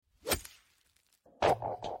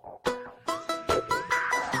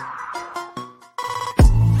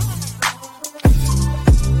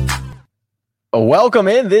Welcome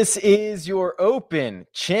in. This is your Open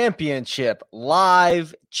Championship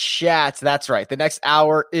live chat. That's right. The next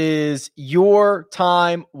hour is your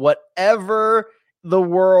time. Whatever the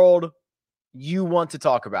world you want to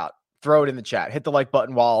talk about, throw it in the chat. Hit the like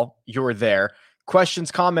button while you're there.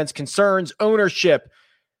 Questions, comments, concerns, ownership,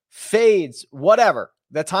 fades, whatever.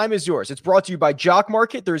 The time is yours. It's brought to you by Jock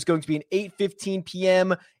Market. There's going to be an 8:15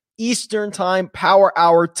 p.m. Eastern time power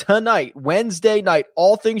hour tonight, Wednesday night.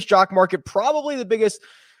 All things Jock Market, probably the biggest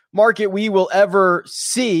market we will ever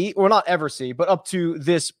see, or not ever see, but up to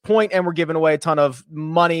this point, and we're giving away a ton of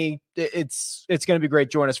money. It's going to be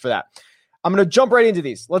great. Join us for that. I'm going to jump right into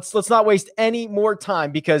these. Let's not waste any more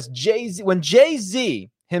time, because when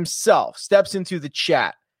Jay-Z himself steps into the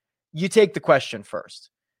chat, you take the question first.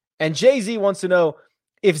 And Jay-Z wants to know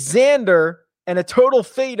if Xander and a total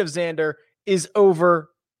fade of Xander is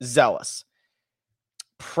overzealous.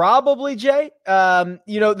 Probably, Jay.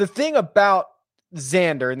 The thing about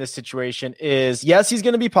Xander in this situation is, yes, he's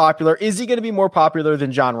going to be popular. Is he going to be more popular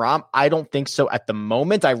than Jon Rahm? I don't think so at the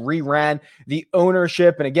moment. I reran the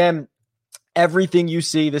ownership. And again, everything you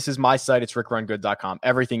see, this is my site. It's rickrungood.com.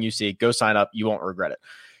 Everything you see, go sign up. You won't regret it.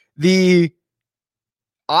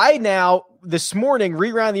 I now, this morning,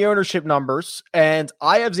 reran the ownership numbers, and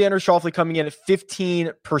I have Xander Schauffele coming in at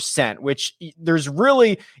 15%, which there's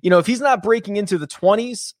really, if he's not breaking into the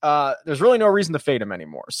 20s, there's really no reason to fade him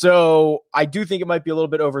anymore. So I do think it might be a little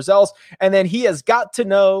bit overzealous. And then he has got to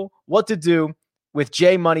know what to do with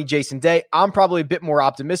J Money, Jason Day. I'm probably a bit more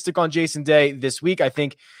optimistic on Jason Day this week. I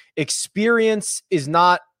think experience is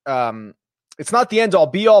not, it's not the end all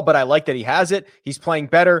be all, but I like that he has it. He's playing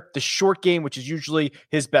better. The short game, which is usually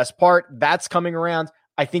his best part, that's coming around.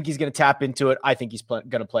 I think he's going to tap into it. I think he's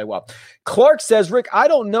going to play well. Clark says, Rick, I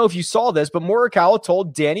don't know if you saw this, but Morikawa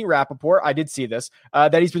told Danny Rappaport, I did see this,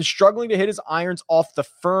 that he's been struggling to hit his irons off the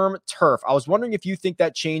firm turf. I was wondering if you think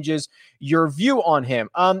that changes your view on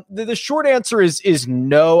him. The short answer is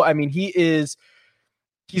no. I mean, he's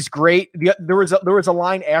great. There was a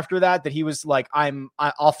line after that he was like,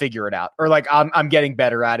 I'll figure it out, or like, I'm getting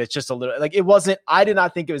better at it. It's just a little, like, it wasn't, I did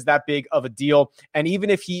not think it was that big of a deal. And even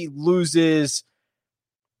if he loses,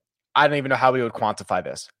 I don't even know how we would quantify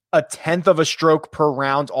this, a tenth of a stroke per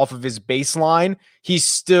round off of his baseline, he's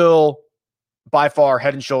still by far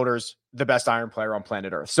head and shoulders the best iron player on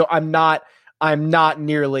planet Earth. So I'm not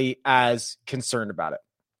nearly as concerned about it.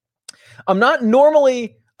 I'm not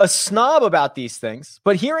normally a snob about these things,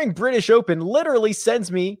 but hearing British Open literally sends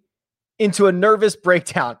me into a nervous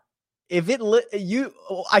breakdown.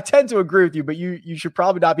 I tend to agree with you, but you should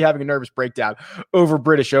probably not be having a nervous breakdown over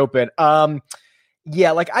British Open.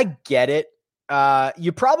 Yeah, like, I get it.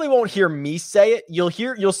 You probably won't hear me say it.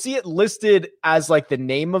 You'll see it listed as like the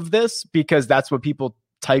name of this, because that's what people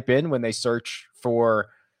type in when they search for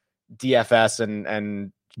DFS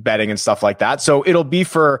and betting and stuff like that. So it'll be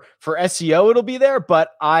for SEO, it'll be there,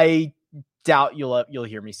 but I doubt you'll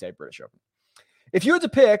hear me say British Open. If you had to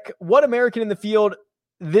pick what American in the field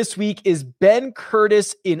this week is Ben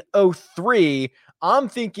Curtis in 03, I'm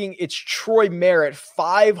thinking it's Troy Merritt,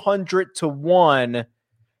 500-1.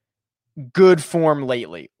 Good form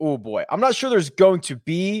lately. Oh boy. I'm not sure there's going to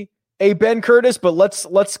be a Ben Curtis, but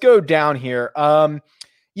let's go down here.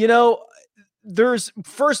 There's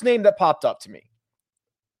first name that popped up to me,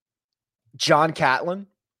 John Catlin.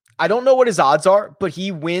 I don't know what his odds are, but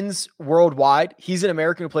he wins worldwide. He's an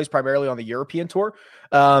American who plays primarily on the European tour.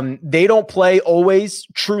 They don't play always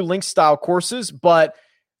true link style courses, but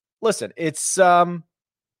listen, it's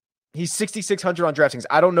he's 6,600 on DraftKings.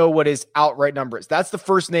 I don't know what his outright number is. That's the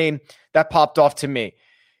first name that popped off to me.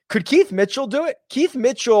 Could Keith Mitchell do it? Keith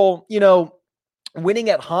Mitchell,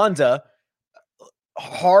 winning at Honda,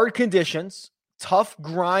 hard conditions, tough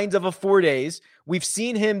grind of a 4 days. We've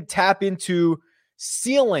seen him tap into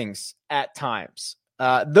ceilings at times.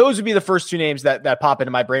 Those would be the first two names that pop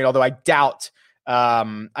into my brain, although I doubt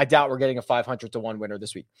we're getting a 500-1 winner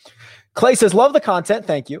this week. Clay says, love the content.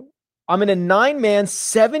 Thank you. I'm in a 9-man,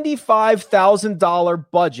 $75,000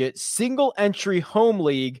 budget, single entry home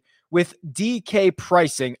league with DK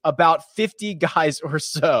pricing, about 50 guys or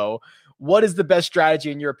so. What is the best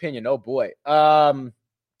strategy in your opinion? Oh boy.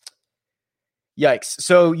 Yikes.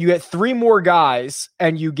 So you get 3 more guys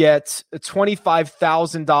and you get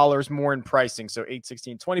 $25,000 more in pricing. So 8,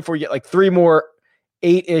 16, 24, you get like 3 more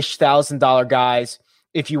 $8,000 guys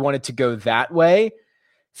if you wanted to go that way.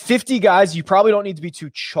 50 guys, you probably don't need to be too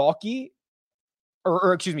chalky,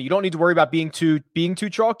 or excuse me, you don't need to worry about being too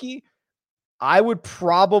chalky. I would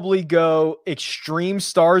probably go extreme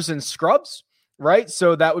stars and scrubs right?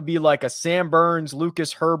 So that would be like a Sam Burns,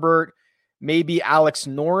 Lucas Herbert, maybe Alex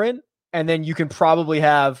Noren, and then you can probably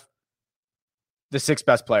have the 6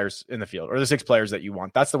 best players in the field, or the 6 players that you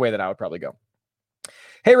want. That's the way that I would probably go.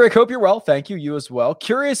 Hey, Rick, hope you're well. Thank you. You as well.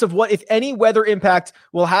 Curious of what, if any, weather impact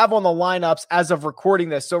will have on the lineups as of recording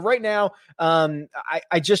this. So right now,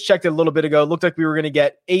 I just checked it a little bit ago. It looked like we were going to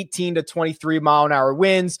get 18 to 23 mile an hour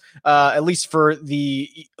winds, at least for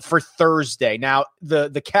Thursday. Now,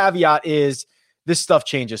 the caveat is this stuff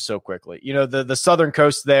changes so quickly. You know, the southern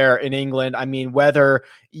coast there in England, I mean, weather,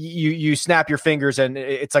 you snap your fingers and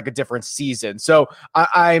it's like a different season. So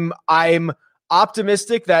I'm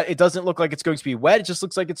optimistic that it doesn't look like it's going to be wet. It just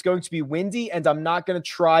looks like it's going to be windy, and I'm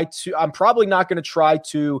probably not going to try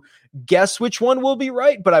to guess which one will be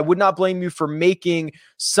right, but I would not blame you for making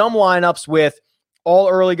some lineups with all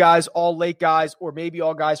early guys, all late guys, or maybe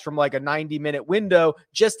all guys from like a 90-minute window,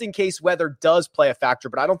 just in case weather does play a factor.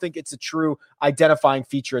 But I don't think it's a true identifying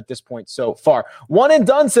feature at this point so far. One and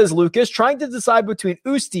done, says Lucas, trying to decide between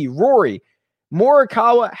Usti, Rory,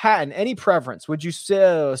 Morikawa, Hatton. Any preference? Would you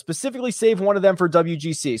specifically save one of them for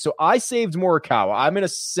WGC? So I saved Morikawa. I'm in a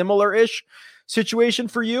similar-ish situation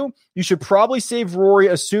for you. You should probably save Rory,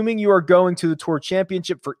 assuming you are going to the Tour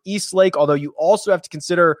Championship for East Lake, although you also have to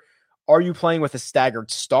consider, are you playing with a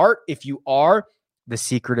staggered start? If you are, the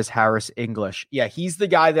secret is Harris English. Yeah, he's the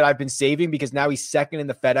guy that I've been saving because now he's second in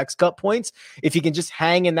the FedEx Cup points. If he can just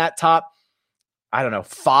hang in that top, I don't know,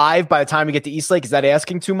 5 by the time we get to East Lake, is that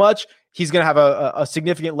asking too much? He's going to have a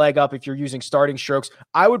significant leg up if you're using starting strokes.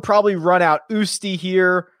 I would probably run out Usti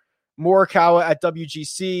here, Morikawa at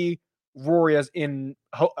WGC, Rory as in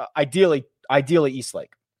ideally East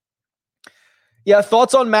Lake. Yeah,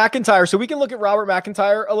 thoughts on McIntyre. So we can look at Robert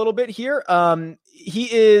McIntyre a little bit here.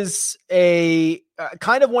 He is a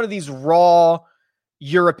kind of one of these raw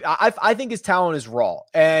Europe. I think his talent is raw,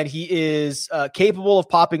 and he is capable of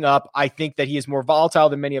popping up. I think that he is more volatile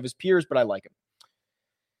than many of his peers, but I like him.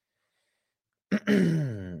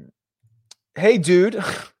 Hey, dude,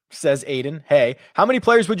 says Aiden. Hey, how many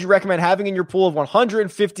players would you recommend having in your pool of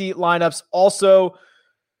 150 lineups? Also,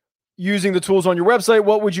 using the tools on your website,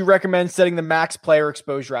 what would you recommend setting the max player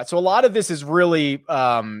exposure at? So a lot of this is really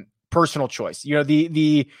personal choice. You know,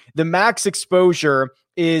 the max exposure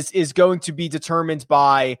is going to be determined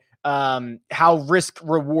by how risk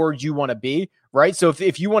reward you want to be, right? So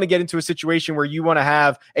if you want to get into a situation where you want to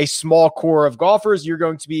have a small core of golfers, you're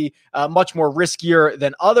going to be much more riskier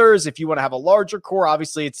than others. If you want to have a larger core,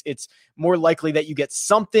 obviously it's more likely that you get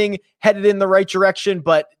something headed in the right direction,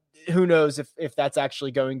 but who knows if that's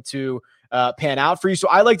actually going to pan out for you. So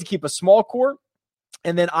I like to keep a small core.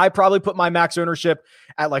 And then I probably put my max ownership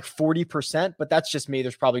at like 40%, but that's just me.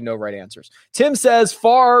 There's probably no right answers. Tim says,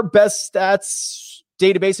 far best stats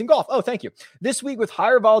database in golf. Oh, thank you. This week with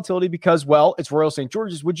higher volatility because, well, it's Royal St.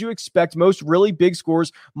 George's, would you expect most really big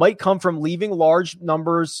scores might come from leaving large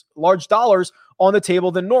dollars on the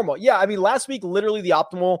table than normal? Yeah, I mean, last week, literally the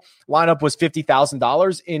optimal lineup was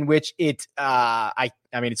 $50,000, in which I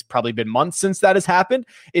mean, it's probably been months since that has happened.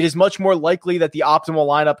 It is much more likely that the optimal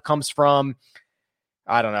lineup comes from,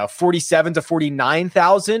 I don't know, 47 to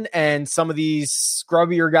 49,000. And some of these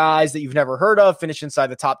scrubbier guys that you've never heard of finish inside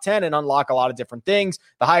the top 10 and unlock a lot of different things.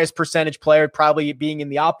 The highest percentage player probably being in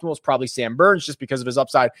the optimal is probably Sam Burns, just because of his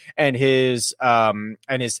upside and his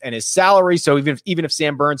salary. So even if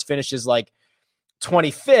Sam Burns finishes like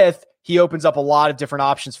 25th, he opens up a lot of different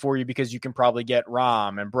options for you because you can probably get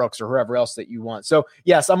Rahm and Brooks or whoever else that you want. So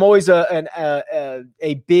yes, I'm always a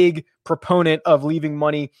big proponent of leaving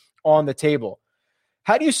money on the table.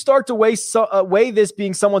 How do you start to weigh this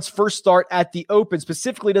being someone's first start at the Open?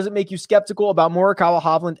 Specifically, does it make you skeptical about Morikawa,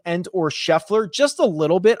 Hovland, and or Scheffler? Just a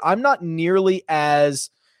little bit. I'm not nearly as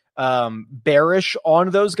bearish on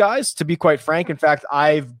those guys, to be quite frank. In fact,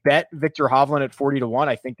 I've bet Victor Hovland at 40-1.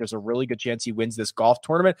 I think there's a really good chance he wins this golf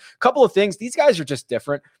tournament. A couple of things. These guys are just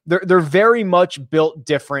different. They're very much built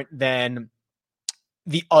different than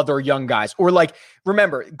the other young guys. Or like,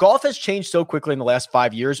 remember, golf has changed so quickly in the last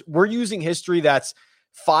 5 years. We're using history that's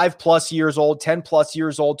 5+ years old, 10+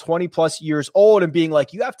 years old, 20+ years old, and being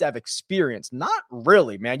like, you have to have experience. Not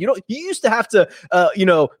really, man. You used to have to,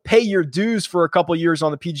 pay your dues for a couple years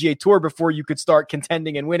on the PGA Tour before you could start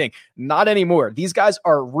contending and winning. Not anymore. These guys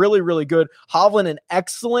are really, really good. Hovland, an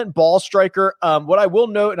excellent ball striker. What I will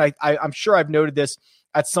note, and I'm sure I've noted this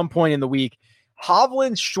at some point in the week,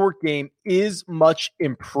 Hovland's short game is much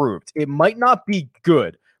improved. It might not be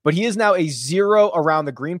good, but he is now a 0 around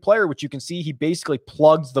the green player, which you can see he basically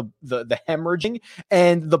plugs the hemorrhaging.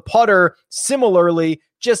 And the putter, similarly,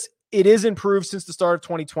 just it is improved since the start of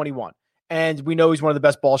 2021. and we know he's one of the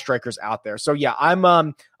best ball strikers out there. So yeah,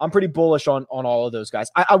 I'm pretty bullish on all of those guys.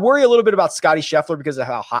 I worry a little bit about Scotty Scheffler because of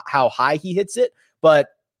how high he hits it, but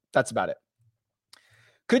that's about it.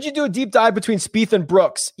 Could you do a deep dive between Spieth and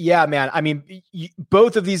Brooks? Yeah, man. I mean,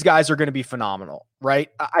 both of these guys are going to be phenomenal, right?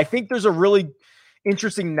 I think there's a really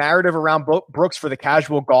interesting narrative around Brooks for the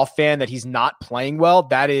casual golf fan that he's not playing well.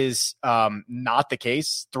 That is not the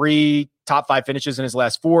case. 3 top 5 finishes in his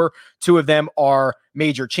last 4. 2 of them are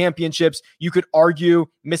major championships. You could argue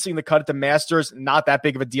missing the cut at the Masters, not that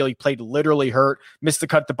big of a deal. He played literally hurt, missed the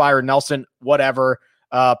cut at the Byron Nelson, whatever.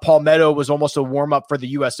 Palmetto was almost a warm-up for the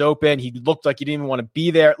U.S. Open. He looked like he didn't even want to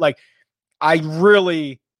be there. Like, I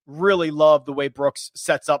really love the way Brooks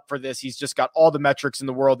sets up for this. He's just got all the metrics in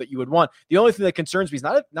the world that you would want. The only thing that concerns me is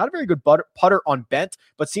not a very good putter on bent,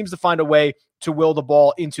 but seems to find a way to will the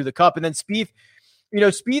ball into the cup. And then Spieth,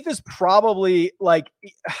 Spieth is probably like,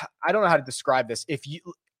 I don't know how to describe this.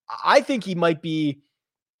 I think he might be,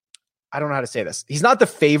 I don't know how to say this. He's not the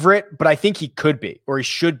favorite, but I think he could be, or he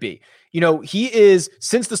should be. He is,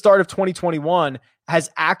 since the start of 2021,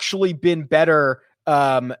 has actually been better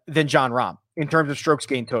than Jon Rahm in terms of strokes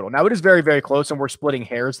gained total. Now, it is very, very close, and we're splitting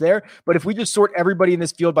hairs there. But if we just sort everybody in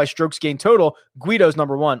this field by strokes gained total, Guido's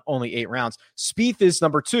number 1, only 8 rounds. Spieth is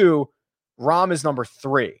number 2. Rahm is number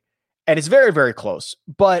 3. And it's very, very close.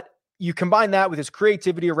 But you combine that with his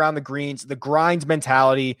creativity around the greens, the grind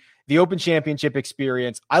mentality, the Open Championship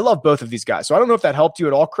experience. I love both of these guys. So I don't know if that helped you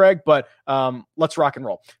at all, Craig, but let's rock and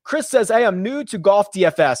roll. Chris says, hey, I'm new to golf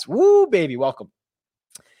DFS. Woo, baby. Welcome.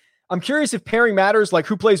 I'm curious if pairing matters, like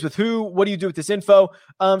who plays with who. What do you do with this info?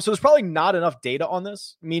 So there's probably not enough data on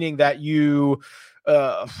this, meaning that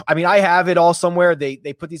I have it all somewhere.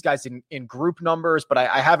 They put these guys in group numbers, but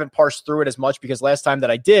I haven't parsed through it as much because last time that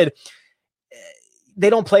I did, they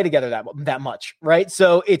don't play together that much, right?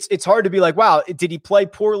 So it's hard to be like, wow, did he play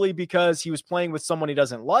poorly because he was playing with someone he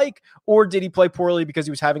doesn't like, or did he play poorly because he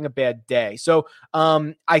was having a bad day? So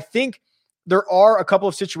I think there are a couple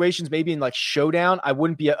of situations, maybe in like Showdown, I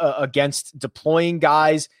wouldn't be against deploying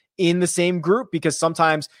guys in the same group because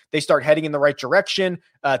sometimes they start heading in the right direction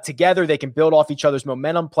together. They can build off each other's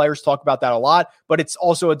momentum. Players talk about that a lot, but it's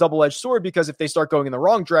also a double-edged sword because if they start going in the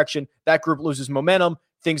wrong direction, that group loses momentum.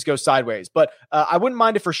 Things go sideways. But I wouldn't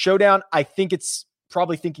mind it for Showdown. I think it's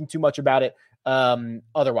probably thinking too much about it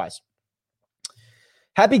otherwise.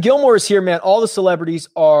 Happy Gilmore is here, man. All the celebrities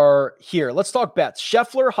are here. Let's talk bets.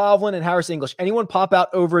 Scheffler, Hovland, and Harris English. Anyone pop out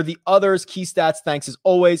over the others? Key stats, thanks as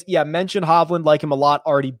always. Yeah, mention Hovland, like him a lot,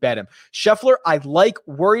 already bet him. Scheffler, I like,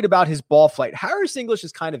 worried about his ball flight. Harris English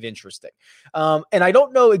is kind of interesting. And I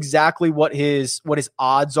don't know exactly what his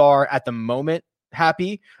odds are at the moment,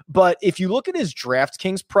 Happy, but if you look at his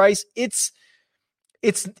DraftKings price, it's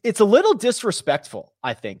a little disrespectful,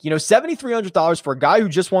 I think. $7,300 for a guy who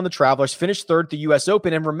just won the Travelers, finished 3rd at the U.S.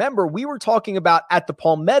 Open. And remember, we were talking about at the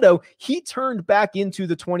Palmetto, he turned back into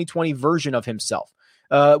the 2020 version of himself,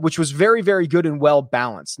 which was very, very good and well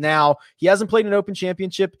balanced. Now, he hasn't played an Open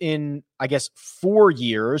Championship in, I guess, 4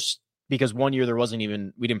 years, because 1 year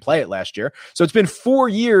we didn't play it last year. So it's been 4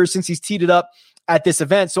 years since he's teed it up at this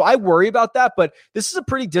event. So I worry about that, but this is a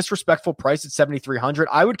pretty disrespectful price at 7,300.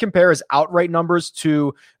 I would compare his outright numbers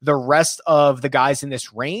to the rest of the guys in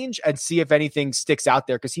this range and see if anything sticks out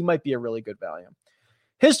there, because he might be a really good value.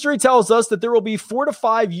 History tells us that there will be 4 to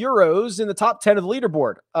 5 Euros in the top 10 of the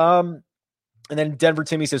leaderboard. And then Denver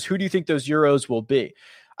Timmy says, who do you think those Euros will be?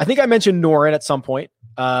 I think I mentioned Noren at some point.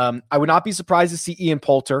 I would not be surprised to see Ian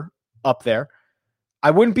Poulter up there. I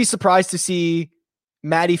wouldn't be surprised to see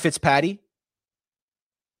Matty Fitzpatrick.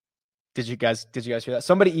 Did you guys hear that?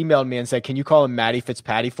 Somebody emailed me and said, can you call him Matty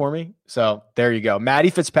Fitzpatrick for me? So there you go. Matty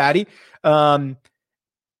Fitzpatrick, $7,900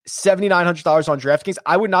 on DraftKings.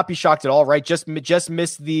 I would not be shocked at all, right? Just missed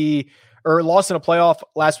lost in a playoff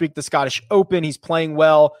last week, the Scottish Open. He's playing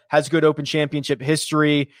well, has good Open Championship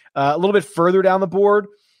history. A little bit further down the board,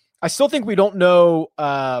 I still think we don't know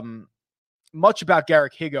much about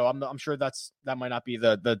Garrick Higo. I'm sure that might not be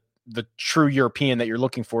the true European that you're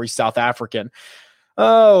looking for. He's South African.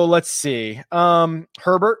 Oh, let's see.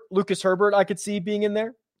 Lucas Herbert, I could see being in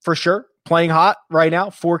there for sure. Playing hot right now.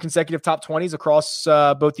 4 consecutive top 20s across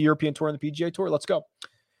both the European Tour and the PGA Tour. Let's go.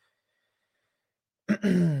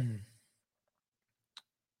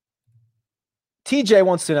 TJ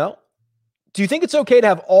wants to know, do you think it's okay to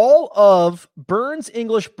have all of Burns,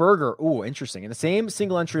 English, Berger, ooh, interesting, in the same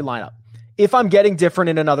single entry lineup? if I'm getting different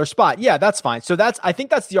in another spot. Yeah, that's fine. So I think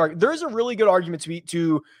that's the argument. There is a really good argument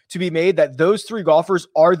to be made that those three golfers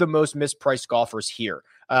are the most mispriced golfers here.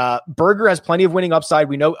 Berger has plenty of winning upside.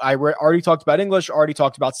 We know I already talked about English, already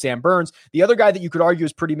talked about Sam Burns. The other guy that you could argue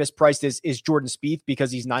is pretty mispriced is Jordan Spieth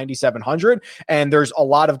because he's 9,700. And there's a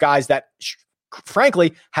lot of guys that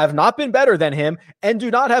frankly have not been better than him and do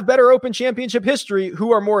not have better Open Championship history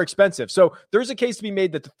who are more expensive. So there's a case to be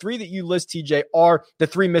made that the three that you list, TJ, are the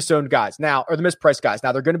three misowned guys now, or the mispriced guys.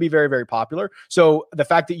 Now they're going to be very, very popular. So the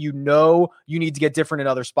fact that you need to get different in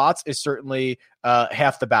other spots is certainly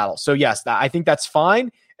half the battle. So yes, I think that's fine.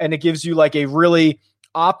 And it gives you like a really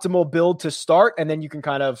optimal build to start. And then you can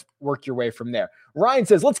kind of work your way from there. Ryan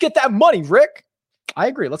says, let's get that money, Rick. I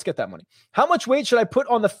agree. Let's get that money. How much weight should I put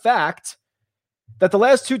on the fact that the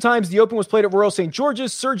last two times the Open was played at Royal St.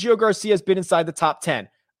 George's, Sergio Garcia has been inside the top 10?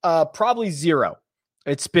 Probably 0.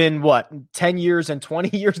 It's been 10 years and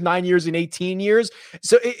 20 years, 9 years and 18 years.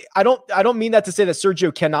 So I don't mean that to say that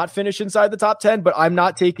Sergio cannot finish inside the top 10, but I'm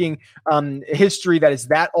not taking history that is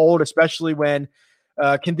that old, especially when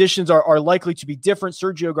conditions are likely to be different.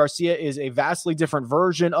 Sergio Garcia is a vastly different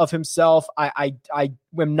version of himself. I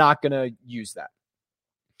am not going to use that.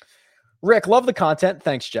 Rick, love the content.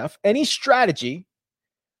 Thanks, Jeff. Any strategy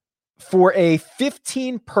for a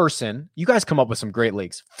 15-person, you guys come up with some great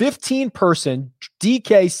leagues, 15-person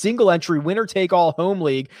DK single entry winner take all home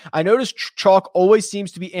league? I noticed chalk always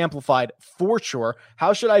seems to be amplified for sure.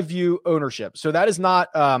 How should I view ownership? So that is not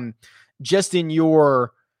just in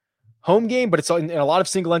your home game, but it's in a lot of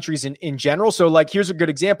single entries in general. So like, here's a good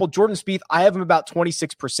example. Jordan Spieth, I have him about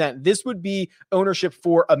 26%. This would be ownership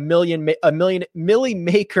for a million milli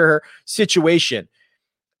maker situation.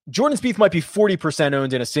 Jordan Spieth might be 40%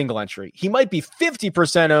 owned in a single entry. He might be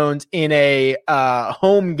 50% owned in a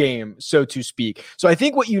home game, so to speak. So I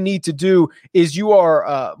think what you need to do is you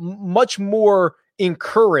are much more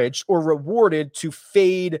encouraged or rewarded to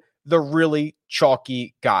fade the really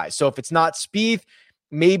chalky guys. So if it's not Spieth,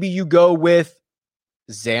 maybe you go with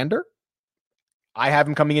Xander. I have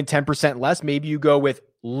him coming in 10% less. Maybe you go with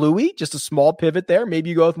Louis, just a small pivot there. Maybe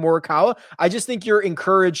you go with Morikawa. I just think you're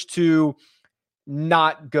encouraged to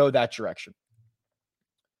not go that direction.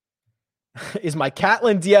 Is my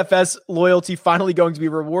Catlin DFS loyalty finally going to be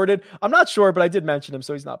rewarded? I'm not sure, but I did mention him,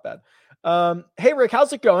 so he's not bad. Hey, Rick,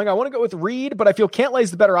 how's it going? I want to go with Reed, but I feel Cantlay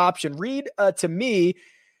is the better option. Reed, to me,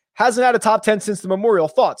 hasn't had a top 10 since the Memorial.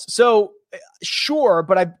 Thoughts? So, sure,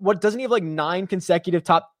 but doesn't he have like 9 consecutive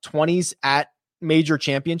top 20s at major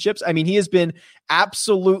championships? I mean, he has been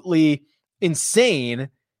absolutely insane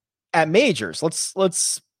at majors.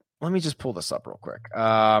 Let me just pull this up real quick.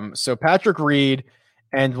 So Patrick Reed,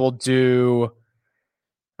 and we'll do,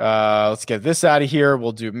 let's get this out of here.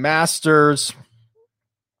 We'll do Masters.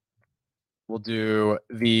 We'll do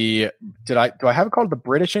do I have it called the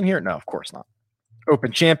British in here? No, of course not.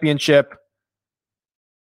 Open Championship,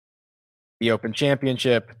 the Open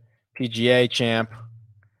Championship, PGA Champ,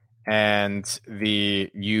 and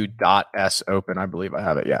the U.S. Open. I believe I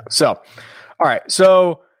have it. Yeah. So, all right.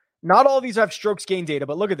 So not all of these have strokes gain data,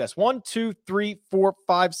 but look at this. 1, 2, 3, 4,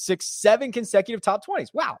 5, 6, 7 consecutive top 20s.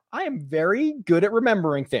 Wow. I am very good at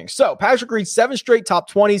remembering things. So Patrick Reed, 7 straight top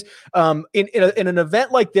 20s in an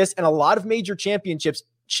event like this, and a lot of major championships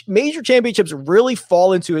really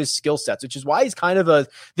fall into his skill sets, which is why he's kind of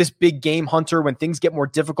this big game hunter when things get more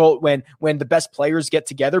difficult, when the best players get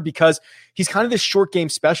together, because he's kind of this short game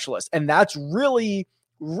specialist. And that's really,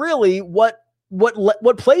 really what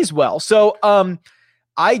plays well. So,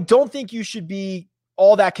 I don't think you should be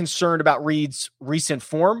all that concerned about Reed's recent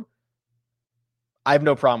form. I have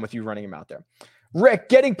no problem with you running him out there. Rick,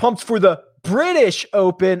 getting pumped for the British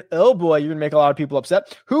Open. Oh boy, you're going to make a lot of people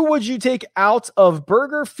upset. Who would you take out of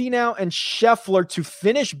Berger, Finau, and Scheffler to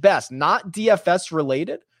finish best? Not DFS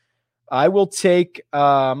related. I will take,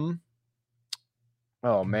 oh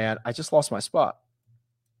man, I just lost my spot.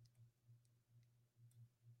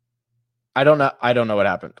 I don't know what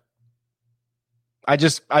happened. I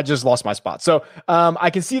just lost my spot. So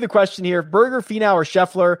I can see the question here. Berger, Finau, or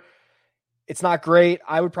Scheffler. It's not great.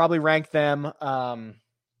 I would probably rank them Finau,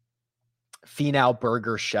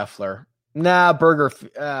 Berger, Scheffler. Nah, Berger.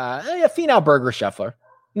 Finau, Berger, Scheffler.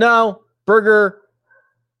 No, Berger,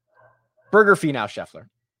 Finau, Scheffler.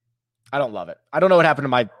 I don't love it. I don't know what happened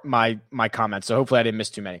to my comments, so hopefully I didn't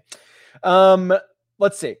miss too many.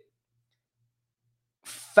 Let's see.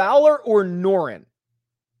 Fowler or Noren,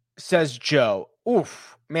 says Joe.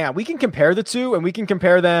 Oof, man, we can compare the two, and we can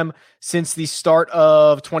compare them since the start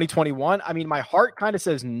of 2021. I mean, my heart kind of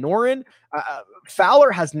says Noren. Fowler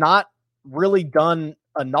has not really done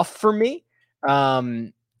enough for me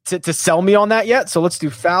to sell me on that yet. So let's do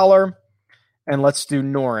Fowler. and let's do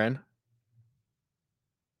Noren.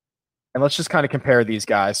 And let's just kind of compare these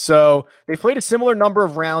guys. So they played a similar number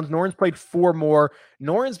of rounds. Noren's played 4 more.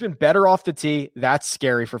 Noren's been better off the tee. That's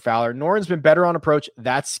scary for Fowler. Noren's been better on approach.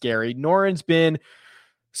 That's scary. Noren's been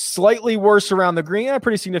slightly worse around the green,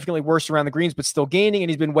 pretty significantly worse around the greens, but still gaining, and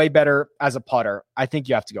he's been way better as a putter. I think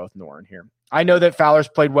you have to go with Noren here. I know that Fowler's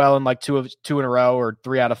played well in like 2 in a row or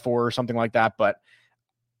 3 out of 4 or something like that, but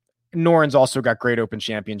Noren's also got great Open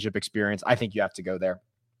Championship experience. I think you have to go there.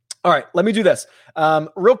 All right, let me do this.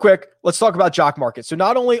 Real quick, let's talk about Jock Market. So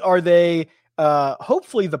not only are they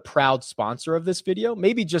hopefully the proud sponsor of this video,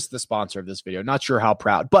 maybe just the sponsor of this video, not sure how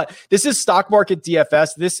proud, but this is Stock Market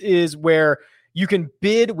DFS. This is where you can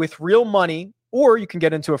bid with real money, or you can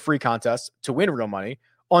get into a free contest to win real money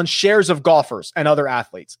on shares of golfers and other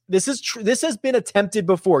athletes. This has been attempted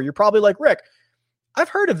before. You're probably like, Rick, I've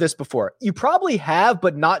heard of this before. You probably have,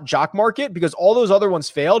 but not Jock Market, because all those other ones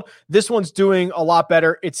failed. This one's doing a lot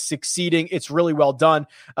better. It's succeeding. It's really well done.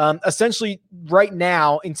 Essentially, right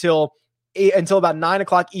now, until about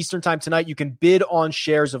 9:00 Eastern time tonight, you can bid on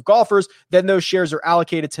shares of golfers. Then those shares are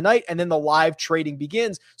allocated tonight, and then the live trading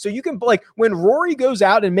begins. So you can, like, when Rory goes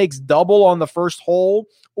out and makes double on the first hole,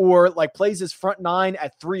 or like plays his front 9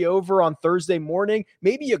 at 3 over on Thursday morning,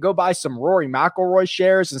 maybe you go buy some Rory McIlroy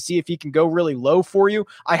shares and see if he can go really low for you.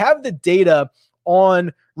 I have the data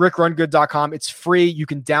on rickrungood.com. It's free. You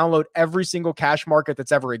can download every single cash market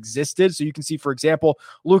that's ever existed. So you can see, for example,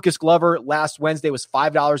 Lucas Glover last Wednesday was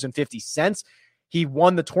 $5.50. He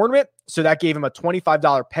won the tournament, so that gave him a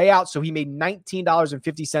 $25 payout. So he made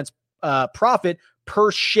 $19.50 profit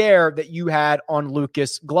per share that you had on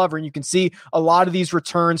Lucas Glover. And you can see a lot of these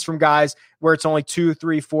returns from guys where it's only $2,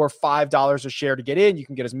 $3, $4, $5 a share to get in. You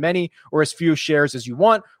can get as many or as few shares as you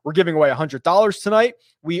want. We're giving away $100 tonight.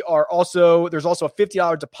 There's also a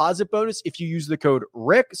 $50 deposit bonus if you use the code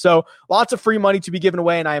Rick. So lots of free money to be given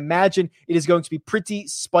away. And I imagine it is going to be pretty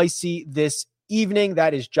spicy this evening.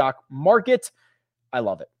 That is Jock Market. I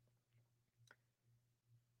love it.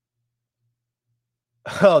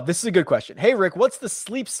 Oh, this is a good question. Hey, Rick, what's the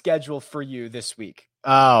sleep schedule for you this week?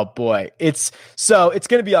 Oh boy. It's going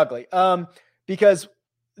to be ugly. Because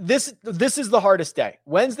this is the hardest day.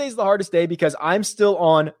 Wednesday's the hardest day because I'm still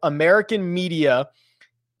on American media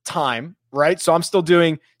time, right? So I'm still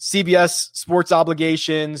doing CBS sports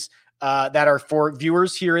obligations that are for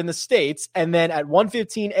viewers here in the States. And then at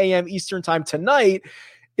 1:15 a.m. Eastern time tonight,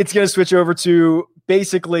 it's going to switch over to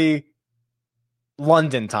basically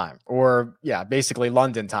London time, basically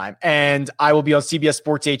London time. And I will be on CBS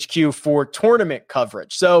Sports HQ for tournament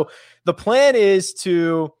coverage. So the plan is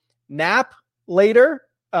to nap later.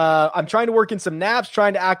 I'm trying to work in some naps,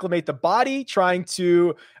 trying to acclimate the body, trying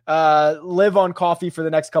to live on coffee for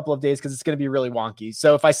the next couple of days because it's going to be really wonky.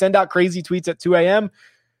 So if I send out crazy tweets at 2 a.m.,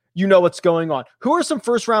 you know what's going on. Who are some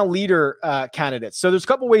first round leader candidates? So there's a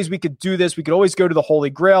couple ways we could do this. We could always go to the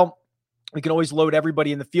Holy Grail. We can always load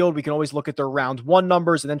everybody in the field. We can always look at their round 1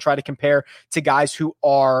 numbers and then try to compare to guys who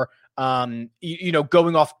are,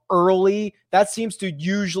 going off early. That seems to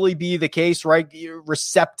usually be the case, right?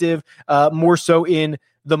 Receptive, more so in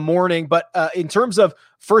the morning. But in terms of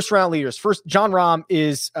first round leaders, Jon Rahm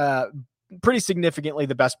is pretty significantly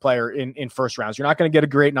the best player in first rounds. You're not going to get a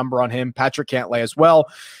great number on him. Patrick Cantlay as well.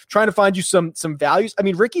 Trying to find you some values. I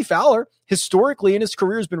mean, Ricky Fowler historically in his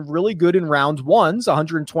career has been really good in round 1s,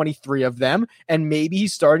 123 of them, and maybe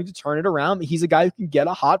he's starting to turn it around. He's a guy who can get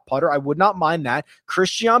a hot putter. I would not mind that.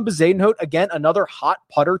 Christian Bezuidenhout, again, another hot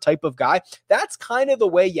putter type of guy. That's kind of the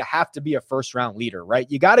way you have to be a first round leader, right?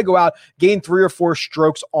 You got to go out, gain 3 or 4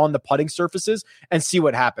 strokes on the putting surfaces and see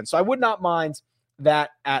what happens. So I would not mind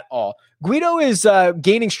that at all. Guido is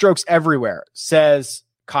gaining strokes everywhere, says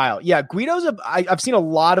Kyle. Yeah, Guido's I've seen a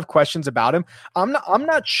lot of questions about him. I'm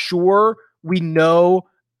not sure we know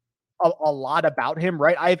a lot about him,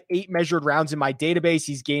 right? I have 8 measured rounds in my database.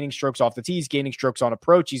 He's gaining strokes off the tee. He's gaining strokes on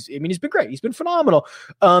approach. He's been great. He's been phenomenal.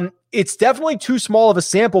 It's definitely too small of a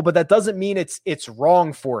sample, but that doesn't mean it's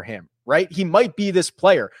wrong for him, right? He might be this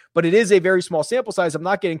player, but it is a very small sample size. I'm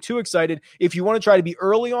not getting too excited. If you want to try to be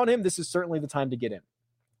early on him, this is certainly the time to get in.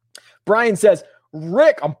 Brian says,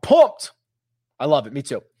 Rick, I'm pumped. I love it. Me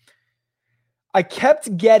too. I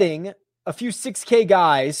kept getting a few 6K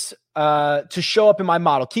guys to show up in my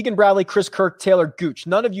model. Keegan Bradley, Chris Kirk, Taylor Gooch.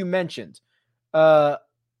 None of you mentioned. What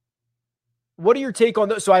are your take on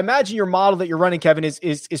those? So I imagine your model that you're running, Kevin,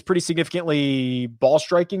 is pretty significantly ball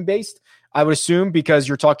striking based, I would assume, because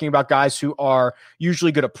you're talking about guys who are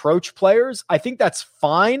usually good approach players. I think that's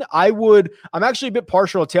fine. I'm actually a bit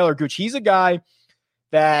partial to Taylor Gooch. He's a guy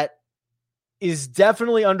that is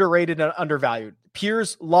definitely underrated and undervalued.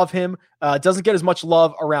 Peers love him. Doesn't get as much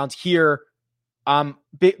love around here I'm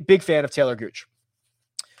big fan of Taylor Gooch.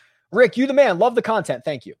 Rick, you the man. Love the content.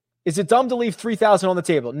 Thank you. Is it dumb to leave 3,000 on the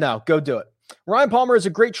table? No, go do it. Ryan Palmer has a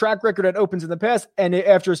great track record at Opens in the past, and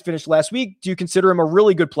after his finish last week, do you consider him a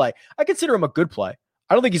really good play? I consider him a good play.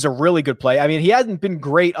 I don't think he's a really good play. I mean, he hasn't been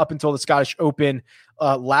great up until the Scottish Open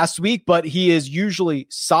last week, but he is usually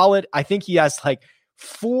solid. I think he has like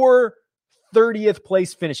 4 30th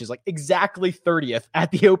place finishes, like exactly 30th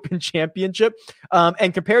at the Open Championship.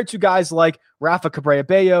 And compared to guys like Rafa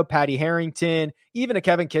Cabrera-Bello, Patty Harrington, even a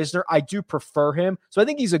Kevin Kisner, I do prefer him. So I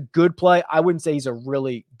think he's a good play. I wouldn't say he's a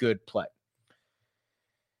really good play.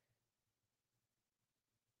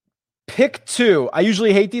 Pick 2. I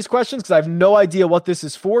usually hate these questions because I have no idea what this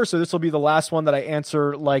is for. So this will be the last one that I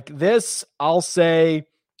answer like this. I'll say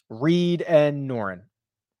Reed and Noren.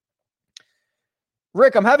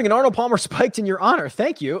 Rick, I'm having an Arnold Palmer spiked in your honor.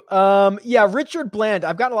 Thank you. Yeah, Richard Bland.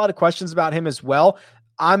 I've gotten a lot of questions about him as well.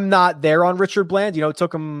 I'm not there on Richard Bland. You know, it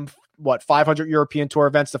took him, 500 European Tour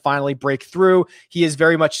events to finally break through. He is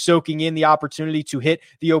very much soaking in the opportunity to hit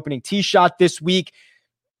the opening tee shot this week.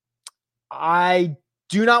 I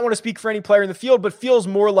do not want to speak for any player in the field, but feels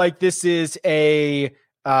more like this is a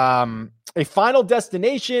final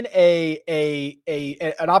destination,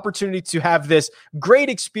 an opportunity to have this great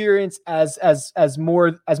experience as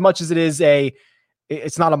much as it is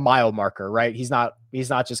it's not a mile marker, right? He's not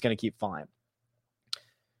just going to keep flying.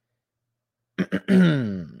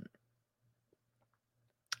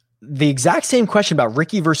 The exact same question about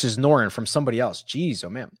Ricky versus Noren from somebody else. Jeez, oh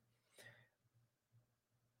man.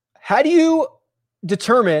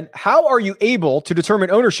 How are you able to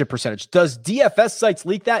determine ownership percentage? Does DFS sites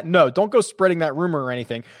leak that? No, don't go spreading that rumor or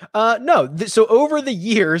anything. No. So over the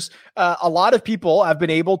years, a lot of people have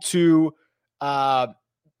been able to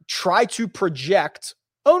try to project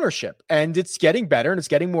ownership, and it's getting better and it's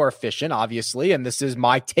getting more efficient, obviously. And this is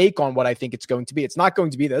my take on what I think it's going to be. It's not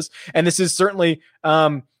going to be this. And this is certainly,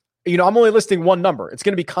 I'm only listing one number. It's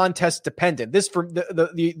going to be contest dependent. This for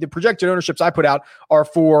the projected ownerships I put out are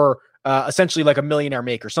for essentially like a millionaire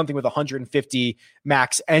maker, something with 150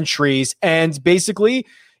 max entries. And basically,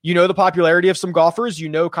 the popularity of some golfers,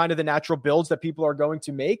 kind of the natural builds that people are going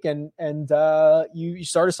to make. And you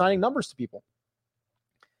start assigning numbers to people.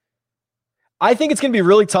 I think it's going to be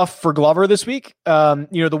really tough for Glover this week.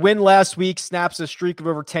 The win last week snaps a streak of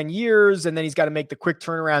over 10 years, and then he's got to make the quick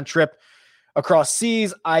turnaround trip across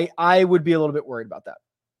seas. I would be a little bit worried about that.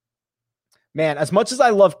 Man, as much as I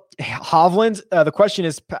love Hovland, the question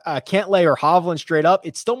is Cantlay or Hovland straight up.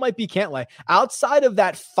 It still might be Cantlay. Outside of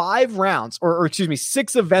that 5 rounds, or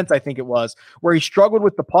 6 events, I think it was, where he struggled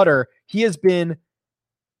with the putter, he has been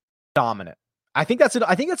dominant. I think that's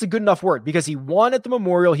a good enough word, because he won at the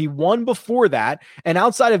Memorial. He won before that. And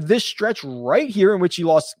outside of this stretch right here, in which he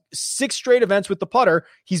lost 6 straight events with the putter,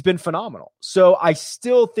 he's been phenomenal. So I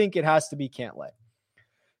still think it has to be Cantlay.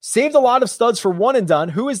 Saved a lot of studs for one and done.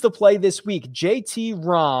 Who is the play this week? JT,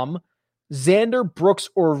 Rahm, Xander, Brooks,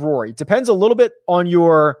 or Rory? Depends a little bit on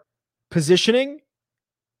your positioning.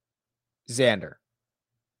 Xander.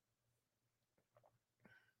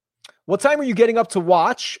 What time are you getting up to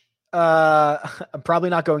watch? I'm probably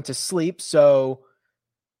not going to sleep. So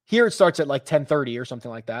here it starts at like 10:30 or something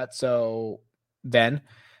like that. So then,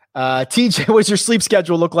 TJ, what's your sleep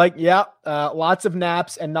schedule look like? Yeah. Lots of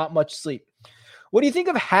naps and not much sleep. What do you think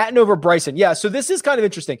of Hatton over Bryson? Yeah. So this is kind of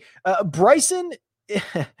interesting. Bryson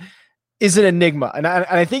is an enigma, and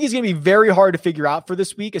I think he's going to be very hard to figure out for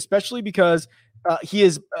this week, especially because he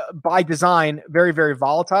is by design very, very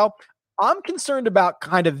volatile. I'm concerned about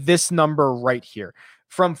kind of this number right here.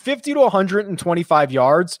 From 50 to 125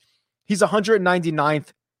 yards, he's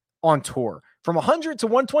 199th on tour. From 100 to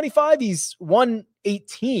 125, he's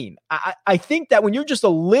 118. I think that when you're just a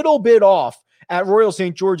little bit off at Royal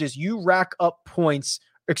St. George's, you rack up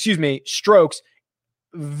strokes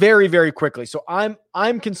very, very quickly. So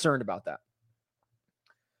I'm concerned about that.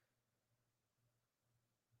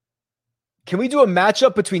 Can we do a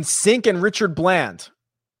matchup between Sink and Richard Bland?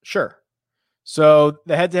 Sure. So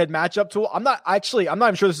the head-to-head matchup tool, I'm not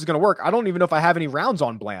even sure this is going to work. I don't even know if I have any rounds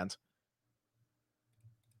on Bland.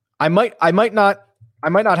 I might not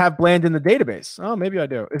have Bland in the database. Oh, maybe I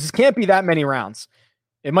do. This can't be that many rounds.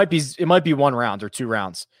 It might be 1 round or 2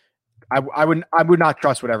 rounds. I would not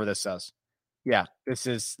trust whatever this says. Yeah, this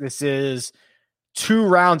is 2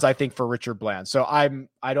 rounds, I think, for Richard Bland. So I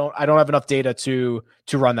don't have enough data to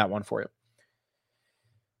run that one for you.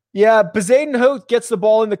 Yeah, Bezaden Holt gets the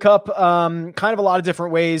ball in the cup kind of a lot of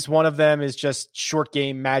different ways. One of them is just short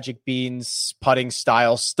game, magic beans, putting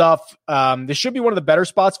style stuff. This should be one of the better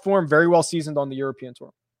spots for him. Very well seasoned on the European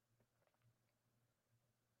Tour.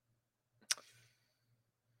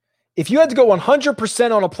 If you had to go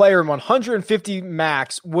 100% on a player and 150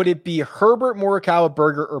 max, would it be Herbert, Morikawa,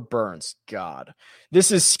 Berger, or Burns? God, this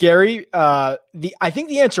is scary. I think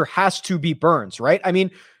the answer has to be Burns, right? I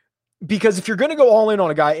mean, because if you're going to go all in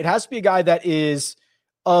on a guy, it has to be a guy that is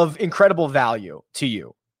of incredible value to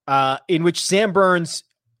you, in which Sam Burns,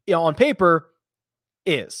 on paper,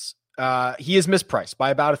 is. He is mispriced by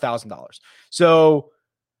about $1,000. So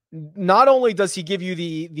not only does he give you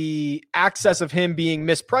the access of him being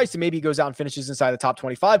mispriced and maybe he goes out and finishes inside the top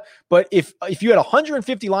 25, but if you had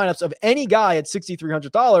 150 lineups of any guy at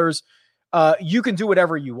 $6,300, you can do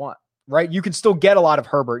whatever you want, right? You can still get a lot of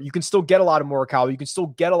Herbert. You can still get a lot of Morikawa. You can still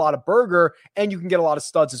get a lot of Berger, and you can get a lot of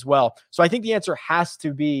studs as well. So I think the answer has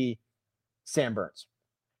to be Sam Burns.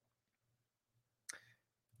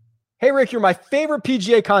 Hey, Rick, you're my favorite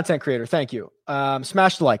PGA content creator. Thank you.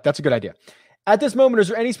 Smash the like. That's a good idea. At this moment, is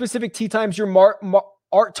there any specific tee times you're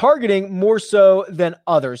are targeting more so than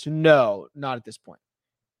others? No, not at this point.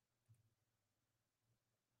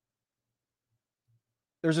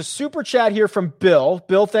 There's a super chat here from Bill.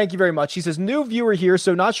 Bill, thank you very much. He says, new viewer here,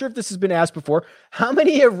 so not sure if this has been asked before. How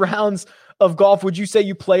many rounds of golf would you say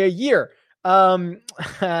you play a year?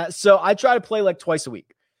 So I try to play like twice a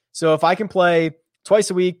week. So if I can play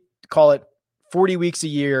twice a week, call it 40 weeks a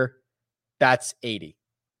year, that's 80,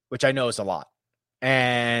 which I know is a lot.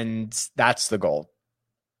 And that's the goal.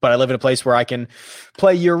 But I live in a place where I can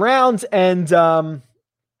play year round and I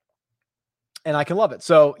can love it.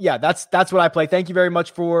 So yeah, that's what I play. Thank you very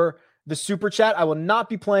much for the super chat. I will not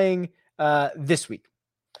be playing this week.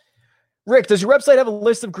 Rick, does your website have a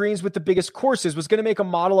list of greens with the biggest courses? Was going to make a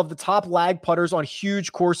model of the top lag putters on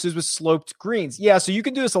huge courses with sloped greens. Yeah, so you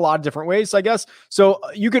can do this a lot of different ways, I guess. So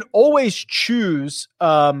you can always choose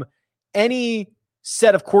any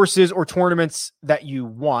set of courses or tournaments that you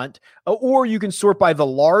want, or you can sort by the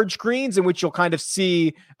large greens, in which you'll kind of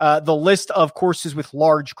see the list of courses with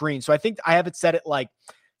large greens. So I think I have it set at like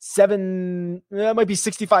that might be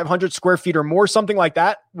 6,500 square feet or more, something like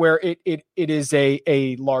that, where it is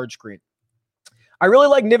a large green. I really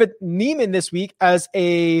like Neiman this week as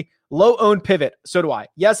a low-owned pivot. So do I.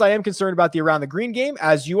 Yes, I am concerned about the around the green game,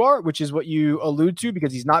 as you are, which is what you allude to,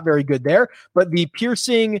 because he's not very good there. But the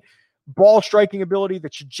piercing ball striking ability,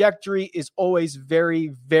 the trajectory is always very,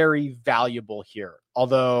 very valuable here.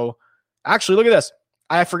 Although, actually, look at this.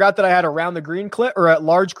 I forgot that I had around the green click or at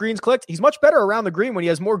large greens clicked. He's much better around the green when he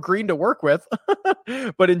has more green to work with.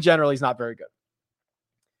 But in general, he's not very good.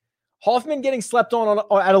 Hoffman getting slept on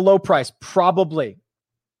at a low price? Probably.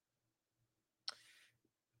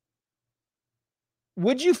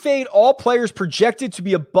 Would you fade all players projected to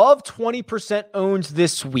be above 20% owned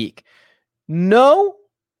this week? No.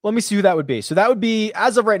 Let me see who that would be. So that would be,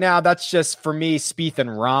 as of right now, that's just for me, Spieth and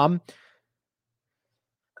Rahm.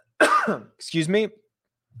 Excuse me.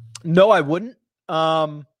 No, I wouldn't.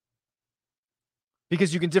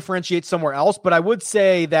 Because you can differentiate somewhere else. But I would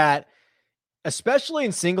say that, especially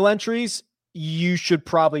in single entries, you should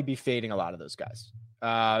probably be fading a lot of those guys.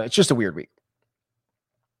 It's just a weird week.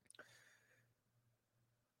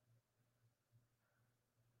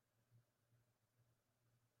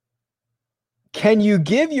 Can you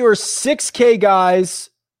give your 6K guys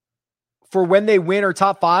for when they win or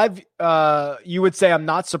top five? You would say I'm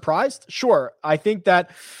not surprised. Sure. I think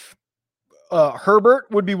that Herbert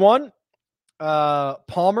would be one.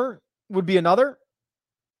 Palmer would be another.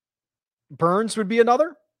 Burns would be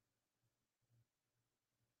another.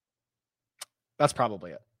 That's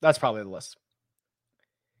probably it. That's probably the list.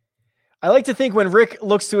 I like to think when Rick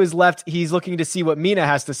looks to his left, he's looking to see what Mina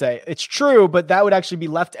has to say. It's true, but that would actually be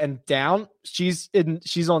left and down. She's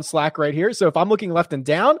on Slack right here. So if I'm looking left and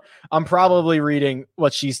down, I'm probably reading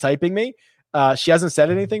what she's typing me. She hasn't said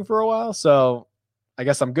anything for a while, so I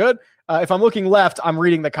guess I'm good. If I'm looking left, I'm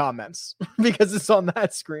reading the comments because it's on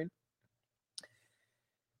that screen.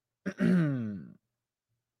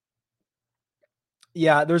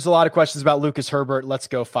 Yeah, there's a lot of questions about Lucas Herbert. Let's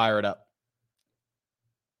go fire it up.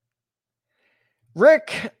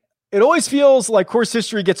 Rick, it always feels like course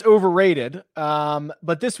history gets overrated.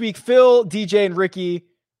 But this week, Phil, DJ, and Ricky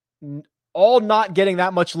all not getting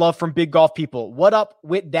that much love from big golf people. What up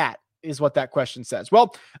with that is what that question says.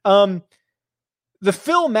 Well, the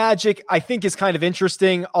Phil magic, I think, is kind of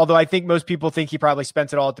interesting, although I think most people think he probably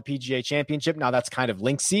spent it all at the PGA Championship. Now that's kind of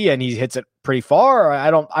linksy, and he hits it pretty far.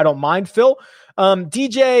 I don't mind Phil.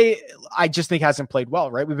 DJ, I just think hasn't played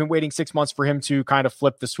well, right? We've been waiting 6 months for him to kind of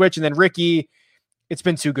flip the switch. And then Ricky, it's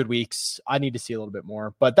been 2 good weeks. I need to see a little bit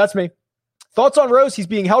more, but that's me. Thoughts on Rose? He's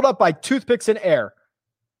being held up by toothpicks and air.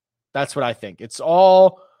 That's what I think. It's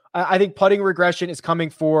all, I think putting regression is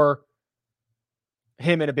coming for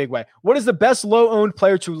him in a big way. What is the best low-owned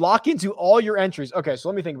player to lock into all your entries? Okay, so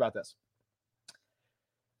let me think about this.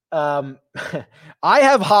 I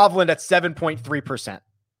have Hovland at 7.3%.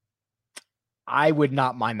 I would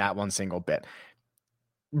not mind that one single bit.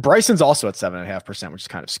 Bryson's also at 7.5%, which is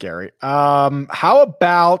kind of scary. How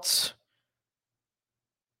about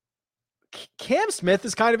Cam Smith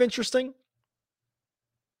is kind of interesting.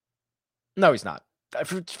 No, he's not.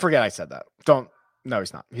 Forget I said that. No,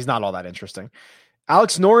 he's not. He's not all that interesting.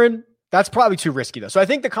 Alex Noren, that's probably too risky though. So I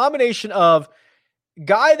think the combination of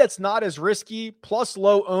guy that's not as risky plus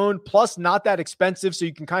low owned plus not that expensive so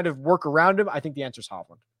you can kind of work around him, I think the answer is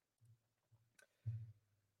Hovland.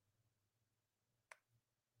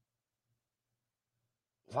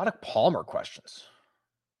 A lot of Palmer questions.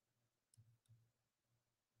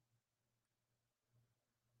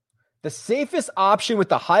 The safest option with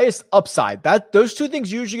the highest upside. Those two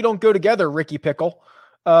things usually don't go together, Ricky Pickle.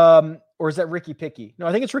 Or is that Ricky Picky? No,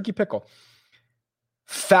 I think it's Ricky Pickle.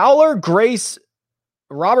 Fowler, Grace,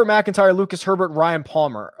 Robert McIntyre, Lucas Herbert, Ryan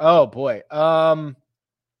Palmer. Oh boy.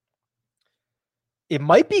 It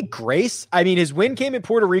might be Grace. I mean, his win came in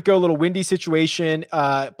Puerto Rico, a little windy situation.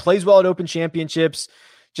 Plays well at Open Championships.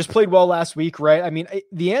 Just played well last week, right? I mean,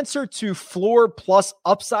 the answer to floor plus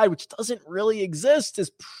upside, which doesn't really exist, is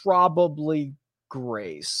probably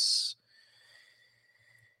Grace.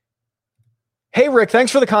 Hey, Rick,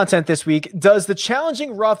 thanks for the content this week. Does the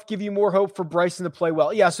challenging rough give you more hope for Bryson to play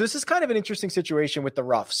well? Yeah, so this is kind of an interesting situation with the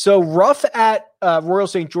rough. So rough at Royal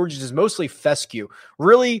St. George's is mostly fescue,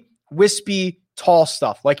 really wispy, tall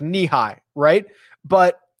stuff, like knee-high, right?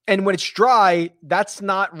 And when it's dry, that's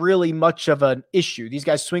not really much of an issue. These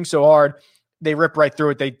guys swing so hard, they rip right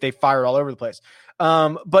through it. They fire it all over the place.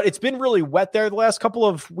 But it's been really wet there the last couple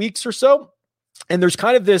of weeks or so. And there's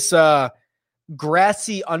kind of this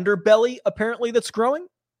grassy underbelly apparently that's growing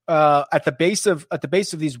at the base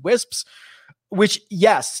of these wisps, which,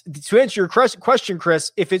 yes, to answer your question,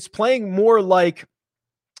 Chris, if it's playing more like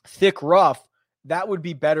thick rough, that would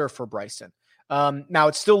be better for Bryson. Now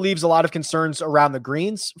it still leaves a lot of concerns around the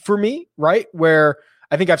greens for me, right? Where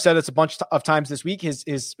I think I've said this a bunch of times this week,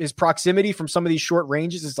 his proximity from some of these short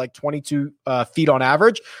ranges is like 22 feet on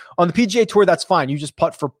average. On the PGA Tour, that's fine. You just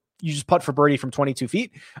putt for birdie from 22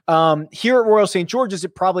 feet. Here at Royal St. George's,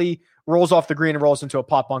 it probably rolls off the green and rolls into a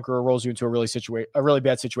pot bunker or rolls you into a really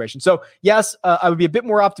bad situation. So yes, I would be a bit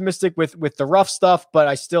more optimistic with the rough stuff, but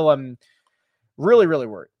I still am really, really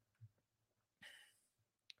worried.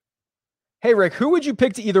 Hey, Rick, who would you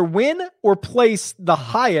pick to either win or place the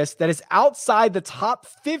highest that is outside the top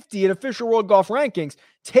 50 in official World Golf rankings?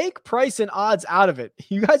 Take price and odds out of it.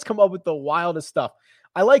 You guys come up with the wildest stuff.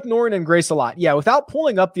 I like Noren and Grace a lot. Yeah, without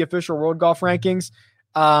pulling up the official World Golf rankings,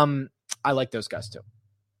 I like those guys too.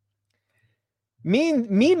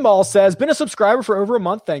 Mean Mall says, been a subscriber for over a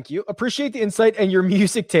month. Thank you. Appreciate the insight and your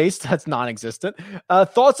music taste. That's non-existent.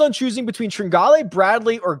 Thoughts on choosing between Tringale,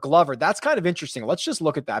 Bradley, or Glover? That's kind of interesting. Let's just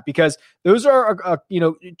look at that because those are,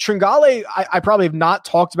 Tringale, I probably have not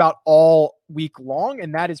talked about all week long,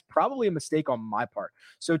 and that is probably a mistake on my part.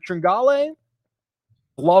 So Tringale,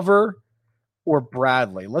 Glover, or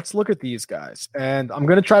Bradley. Let's look at these guys. And I'm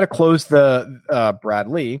going to try to close the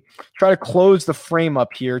try to close the frame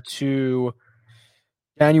up here to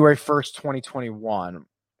January 1st, 2021.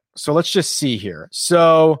 So let's just see here.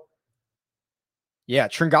 So yeah,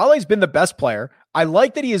 Tringale's been the best player. I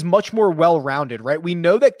like that he is much more well-rounded, right? We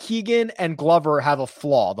know that Keegan and Glover have a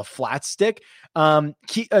flaw, the flat stick.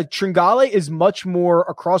 Tringale is much more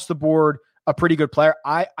across the board, a pretty good player.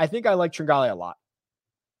 I think I like Tringale a lot.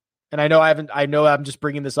 And I know I'm just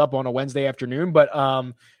bringing this up on a Wednesday afternoon, but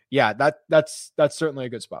yeah, that's certainly a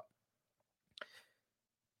good spot.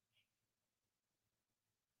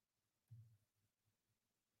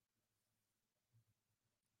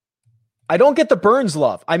 I don't get the Burns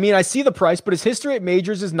love. I mean, I see the price, but his history at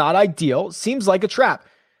majors is not ideal. Seems like a trap.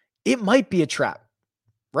 It might be a trap,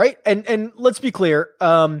 right? And let's be clear.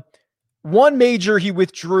 One major he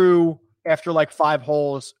withdrew after like 5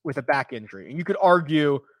 holes with a back injury. And you could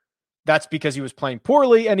argue that's because he was playing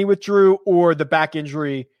poorly and he withdrew, or the back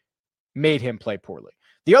injury made him play poorly.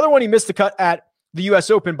 The other one, he missed the cut at the U.S.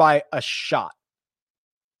 Open by a shot,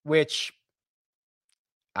 which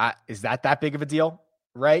is that big of a deal?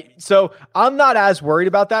 Right. So I'm not as worried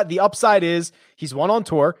about that. The upside is he's won on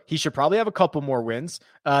tour. He should probably have a couple more wins.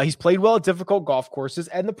 He's played well at difficult golf courses,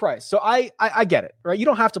 and the price. So I get it, right? You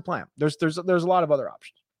don't have to play him. There's a lot of other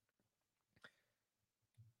options.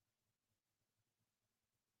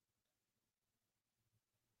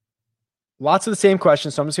 Lots of the same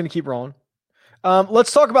questions. So I'm just going to keep rolling.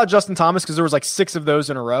 Let's talk about Justin Thomas, because there was like 6 of those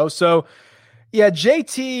in a row. So yeah,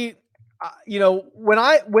 JT,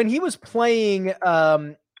 when he was playing,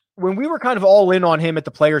 when we were kind of all in on him at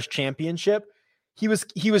the Players Championship, he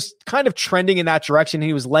was kind of trending in that direction.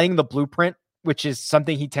 He was laying the blueprint, which is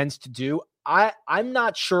something he tends to do. I'm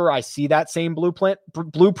not sure I see that same blueprint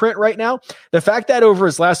right now. The fact that over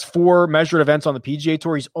his last 4 measured events on the PGA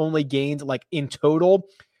Tour, he's only gained like in total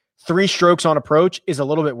 3 strokes on approach is a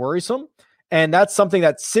little bit worrisome. And that's something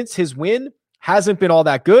that since his win hasn't been all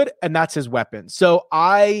that good. And that's his weapon. So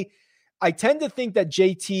I tend to think that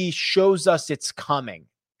JT shows us it's coming,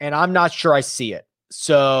 and I'm not sure I see it.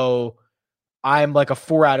 So I'm like a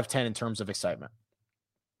 4 out of 10 in terms of excitement.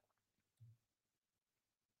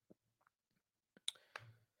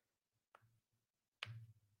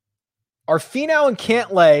 Are Finau and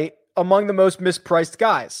Cantlay among the most mispriced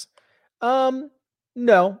guys?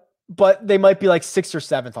 No, but they might be like 6th or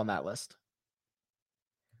 7th on that list.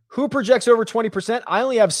 Who projects over 20%? I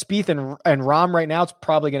only have Spieth and Rahm right now. It's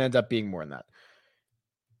probably going to end up being more than that.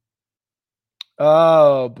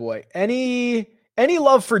 Oh boy. Any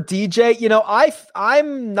love for DJ?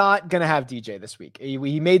 I'm not going to have DJ this week.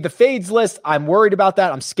 He made the fades list. I'm worried about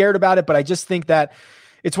that. I'm scared about it, but I just think that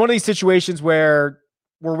it's one of these situations where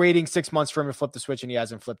we're waiting 6 months for him to flip the switch and he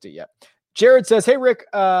hasn't flipped it yet. Jared says, hey, Rick,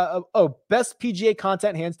 best PGA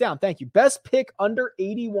content, hands down. Thank you. Best pick under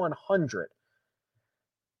 8,100.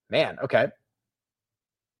 Man, okay.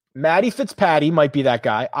 Matty Fitzpatrick might be that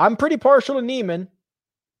guy. I'm pretty partial to Neiman.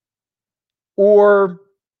 Or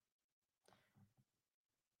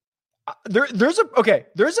there's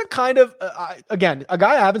a kind of, again, a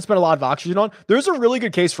guy I haven't spent a lot of oxygen on. There's a really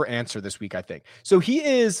good case for Answer this week, I think. So he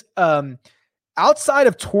is, outside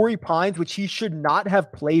of Torrey Pines, which he should not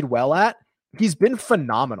have played well at, he's been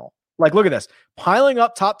phenomenal. Like, look at this, piling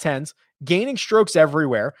up top 10s, gaining strokes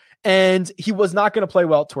everywhere, and he was not going to play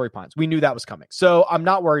well at Torrey Pines. We knew that was coming. So I'm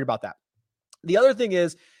not worried about that. The other thing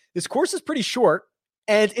is this course is pretty short,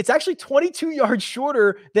 and it's actually 22 yards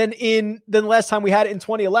shorter than last time we had it in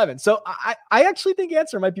 2011. So I actually think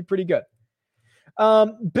Answer might be pretty good.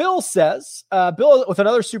 Bill says, Bill with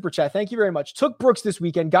another super chat. Thank you very much. Took Brooks this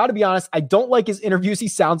weekend. Got to be honest, I don't like his interviews. He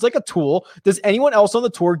sounds like a tool. Does anyone else on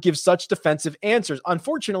the tour give such defensive answers?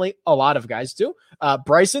 Unfortunately, a lot of guys do.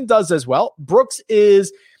 Bryson does as well.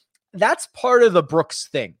 That's part of the Brooks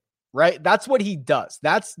thing, right? That's what he does.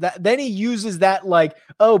 Then he uses that like,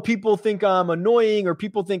 oh, people think I'm annoying, or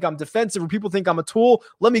people think I'm defensive, or people think I'm a tool.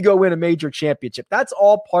 Let me go win a major championship. That's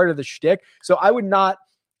all part of the shtick. So I would not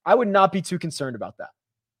be too concerned about that.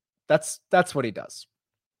 That's what he does.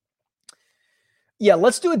 Yeah,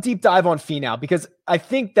 let's do a deep dive on Finau, because I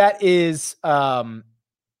think that is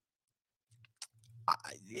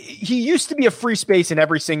he used to be a free space in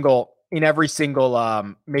every single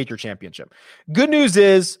major championship. Good news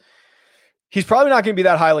is he's probably not going to be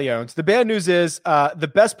that highly owned. The bad news is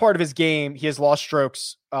the best part of his game, he has lost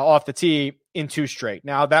strokes off the tee in 2 straight.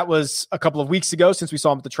 Now, that was a couple of weeks ago since we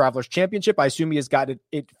saw him at the Travelers Championship. I assume he has got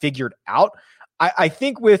it figured out. I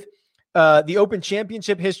think with the Open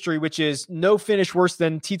Championship history, which is no finish worse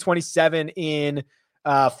than T27 in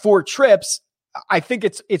 4 trips, I think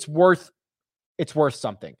it's worth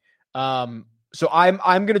something. So I'm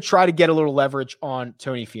going to try to get a little leverage on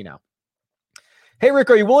Tony Finau. Hey, Rick,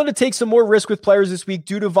 are you willing to take some more risk with players this week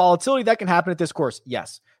due to volatility that can happen at this course?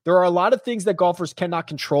 Yes. There are a lot of things that golfers cannot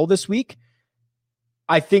control this week.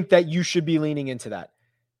 I think that you should be leaning into that.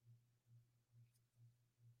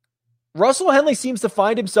 Russell Henley seems to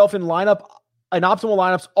find himself in optimal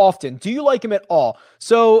lineups often. Do you like him at all?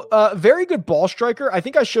 So, very good ball striker. I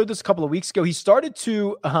think I showed this a couple of weeks ago. He started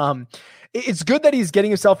to, it's good that he's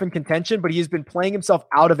getting himself in contention, but he has been playing himself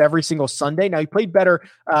out of every single Sunday. Now, he played better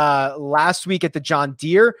last week at the John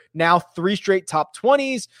Deere. Now 3 straight top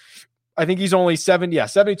 20s. I think he's only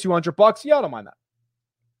 $7,200. Yeah, I don't mind that.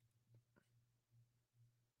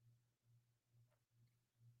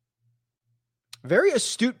 Very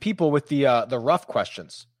astute people with the rough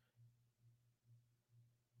questions.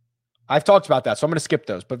 I've talked about that, so I'm going to skip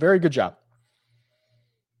those, but very good job.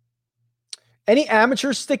 Any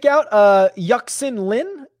amateurs stick out? Yuxin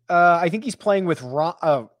Lin. I think he's playing with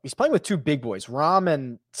he's playing with 2 big boys. Rahm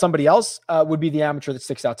and somebody else would be the amateur that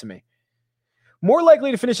sticks out to me. More likely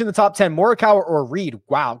to finish in the top 10, Morikawa or Reed?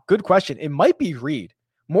 Wow, good question. It might be Reed.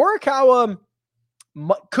 Morikawa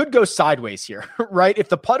could go sideways here, right? If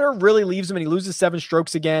the putter really leaves him and he loses 7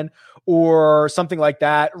 strokes again or something like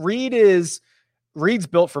that, Reed's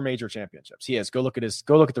built for major championships. He is. Go look at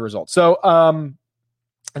the results. So I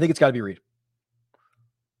think it's got to be Reed.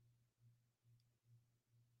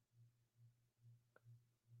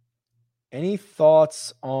 Any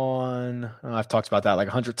thoughts on, I've talked about that like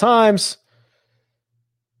 100 times.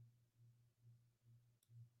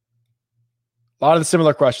 A lot of the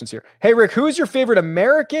similar questions here. Hey, Rick, who is your favorite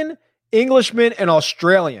American, Englishman, and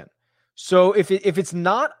Australian? So if it's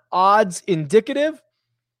not odds indicative,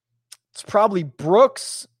 it's probably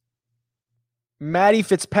Brooks, Matty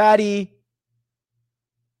Fitzpatrick,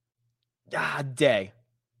 Day.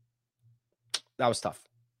 That was tough.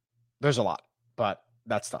 There's a lot, but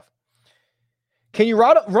that's tough. Can you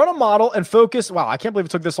run a model and focus? Wow, I can't believe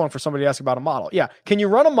it took this long for somebody to ask about a model. Yeah. Can you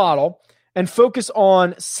run a model and focus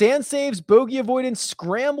on sand saves, bogey avoidance,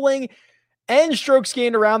 scrambling, and strokes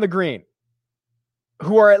gained around the green,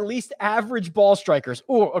 who are at least average ball strikers?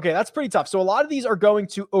 Oh, okay, that's pretty tough. So a lot of these are going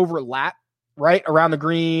to overlap, right, around the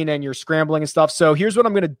green, and you're scrambling and stuff. So here's what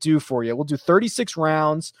I'm going to do for you. We'll do 36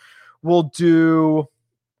 rounds. We'll do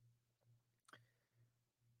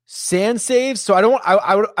sand saves. So I don't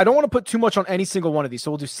want to put too much on any single one of these. So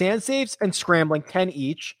we'll do sand saves and scrambling, 10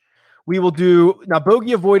 each. We will do now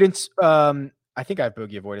bogey avoidance. I think I have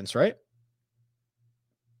bogey avoidance, right?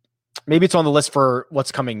 Maybe it's on the list for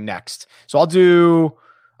what's coming next. So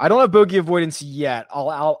I don't have bogey avoidance yet.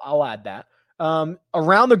 I'll add that.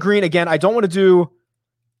 Around the green again, I don't want to do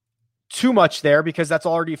too much there because that's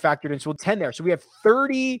already factored in. So 10 there. So we have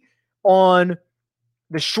 30 on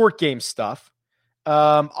the short game stuff.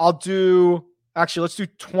 Let's do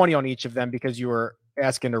 20 on each of them because you were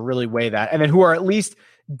asking to really weigh that. And then who are at least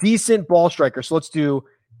decent ball strikers. So let's do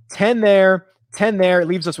 10 there, 10 there. It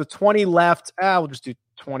leaves us with 20 left. We'll just do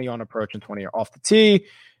 20 on approach and 20 off the tee. And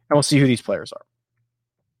we'll see who these players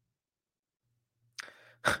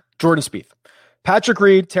are. Jordan Spieth, Patrick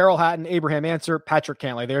Reed, Terrell Hatton, Abraham Answer, Patrick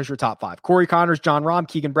Cantlay. There's your top 5. Corey Connors, John Rahm,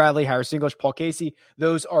 Keegan Bradley, Harris English, Paul Casey.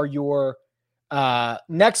 Those are your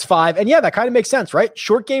next 5. And yeah, that kind of makes sense, right?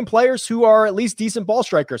 Short game players who are at least decent ball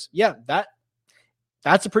strikers. Yeah,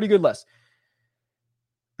 that's a pretty good list.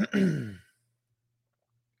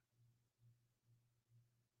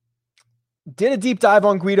 Did a deep dive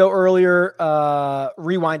on Guido earlier.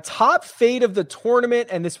 Rewind. Top fade of the tournament,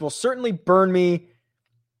 and this will certainly burn me.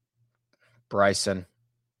 Bryson.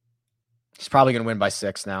 He's probably going to win by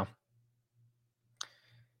 6 now.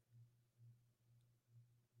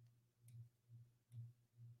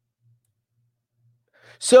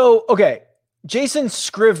 So, okay. Jason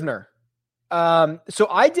Scrivener. So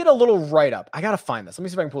I did a little write-up. I got to find this. Let me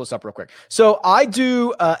see if I can pull this up real quick. So I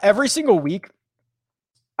do every single week.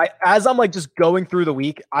 As I'm like just going through the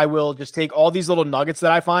week, I will just take all these little nuggets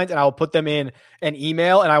that I find and I will put them in an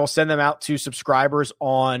email and I will send them out to subscribers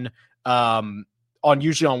on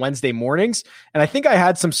usually on Wednesday mornings. And I think I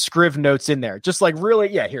had some Scriv notes in there, just like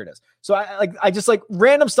really, yeah, here it is. So I just like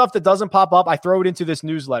random stuff that doesn't pop up. I throw it into this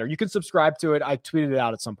newsletter. You can subscribe to it. I tweeted it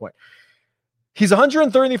out at some point. He's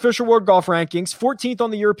 103rd in the official world golf rankings, 14th on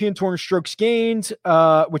the European Tour in strokes gained,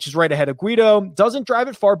 which is right ahead of Guido. Doesn't drive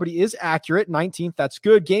it far, but he is accurate. 19th, that's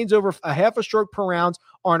good. Gains over a half a stroke per round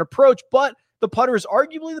on approach, but the putter is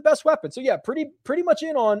arguably the best weapon. So yeah, pretty much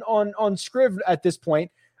in on Scriv at this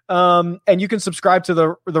point. And you can subscribe to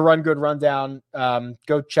the Run Good Rundown.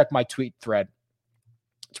 Go check my tweet thread.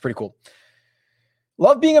 It's pretty cool.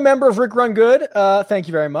 Love being a member of Rick Run Good. Thank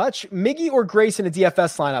you very much. Miggy or Grace in a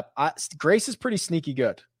DFS lineup? Grace is pretty sneaky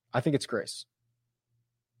good. I think it's Grace.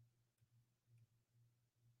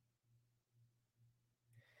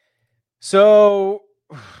 So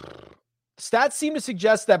stats seem to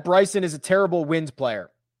suggest that Bryson is a terrible wind player.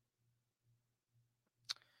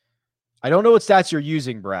 I don't know what stats you're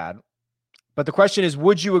using, Brad, but the question is,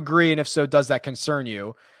 would you agree? And if so, does that concern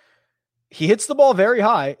you? He hits the ball very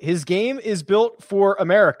high. His game is built for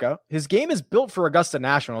America. His game is built for Augusta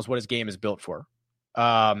National is what his game is built for.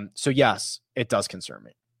 So yes, it does concern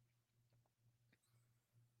me.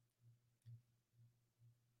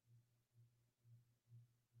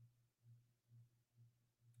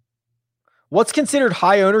 What's considered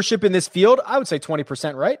high ownership in this field? I would say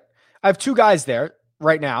 20%, right? I have 2 guys there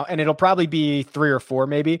right now, and it'll probably be 3 or 4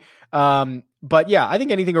 maybe. But yeah, I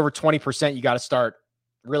think anything over 20%, you got to start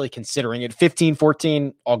really considering it. 15,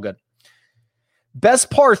 14, all good.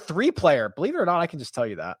 Best par 3 player. Believe it or not, I can just tell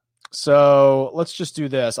you that. So let's just do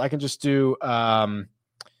this. I can just do, let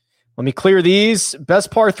me clear these.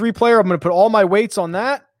 Best par 3 player. I'm going to put all my weights on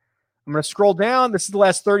that. I'm going to scroll down. This is the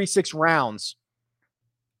last 36 rounds.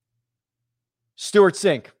 Stuart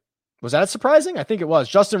Sink. Was that surprising? I think it was.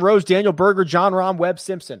 Justin Rose, Daniel Berger, John Rahm, Webb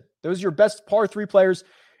Simpson. Those are your best par 3 players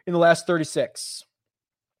in the last 36.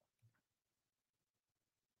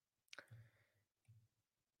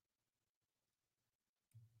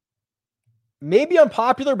 Maybe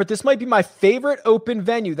unpopular, but this might be my favorite open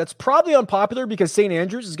venue. That's probably unpopular because St.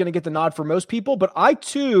 Andrews is going to get the nod for most people, but I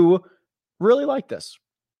too really like this.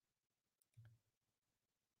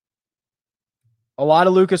 A lot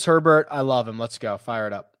of Lucas Herbert. I love him. Let's go. Fire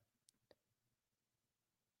it up.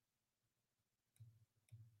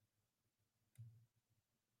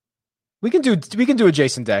 We can do a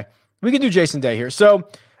Jason Day. We can do Jason Day here. So,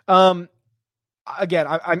 again,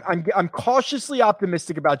 I'm cautiously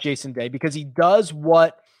optimistic about Jason Day because he does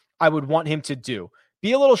what I would want him to do.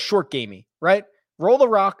 Be a little short gamey, right? Roll the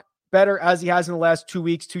rock better as he has in the last 2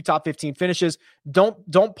 weeks, 2 top 15 finishes.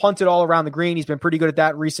 Don't punt it all around the green. He's been pretty good at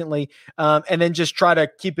that recently. And then just try to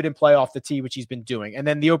keep it in play off the tee, which he's been doing. And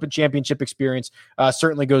then the Open Championship experience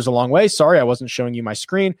certainly goes a long way. Sorry, I wasn't showing you my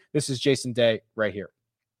screen. This is Jason Day right here.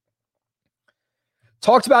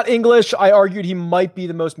 Talked about English. I argued he might be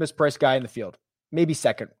the most mispriced guy in the field. Maybe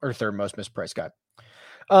second or third most mispriced guy.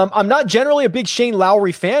 I'm not generally a big Shane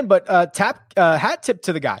Lowry fan, but hat tip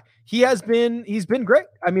to the guy. He's been great.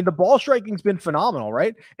 I mean, the ball striking's been phenomenal,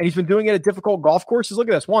 right? And he's been doing it at difficult golf courses. Look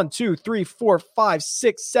at this. 1, 2, 3, 4, 5,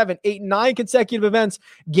 6, 7, 8, 9 consecutive events,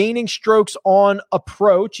 gaining strokes on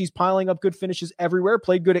approach. He's piling up good finishes everywhere.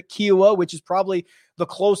 Played good at Kiowa, which is probably the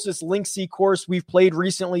closest Linksea course we've played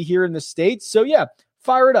recently here in the States. So yeah,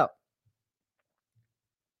 fire it up.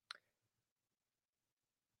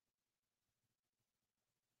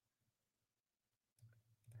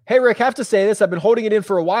 Hey, Rick, have to say this. I've been holding it in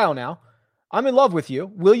for a while now. I'm in love with you.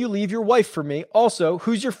 Will you leave your wife for me? Also,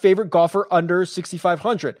 who's your favorite golfer under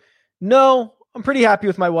 6,500? No, I'm pretty happy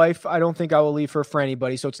with my wife. I don't think I will leave her for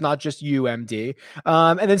anybody. So it's not just you, MD.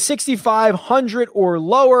 And then 6,500 or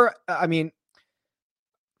lower. I mean,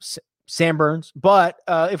 Sam Burns. But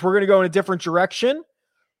if we're going to go in a different direction,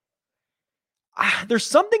 there's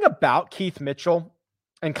something about Keith Mitchell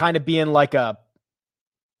and kind of being like a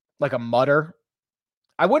mutter.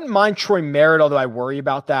 I wouldn't mind Troy Merritt, although I worry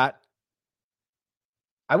about that.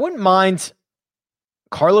 I wouldn't mind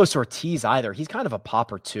Carlos Ortiz either. He's kind of a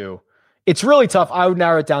popper too. It's really tough. I would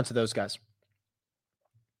narrow it down to those guys.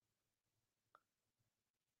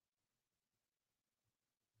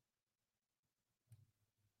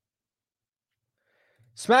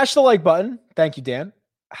 Smash the like button. Thank you, Dan.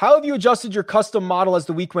 How have you adjusted your custom model as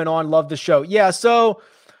the week went on? Love the show. Yeah, so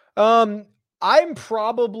I'm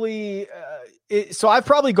probably so I've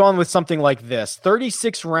probably gone with something like this: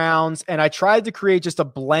 36 rounds, and I tried to create just a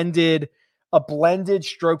blended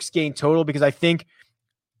strokes gain total because I think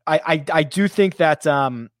I do think that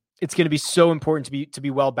it's going to be so important to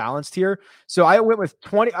be well balanced here. So I went with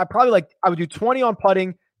 20. I would do 20 on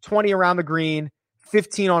putting, 20 around the green,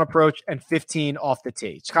 15 on approach, and 15 off the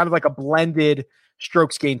tee. It's kind of like a blended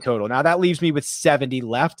strokes gain total. Now that leaves me with 70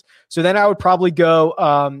 left. So then I would probably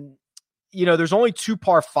go. There's only 2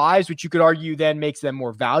 par 5s, which you could argue then makes them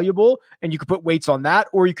more valuable, and you could put weights on that,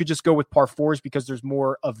 or you could just go with par 4s because there's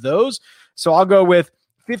more of those. So I'll go with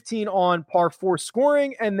 15 on par 4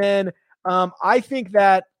 scoring, and then I think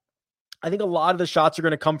a lot of the shots are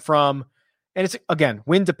going to come from, and it's again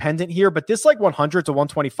wind dependent here, but this like 100 to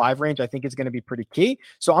 125 range I think is going to be pretty key.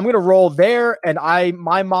 So I'm going to roll there, and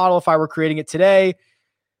my model, if I were creating it today,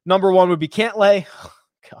 number 1 would be Cantlay.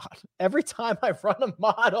 God, every time I run a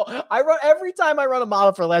model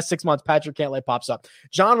for the last 6 months, Patrick Cantlay pops up.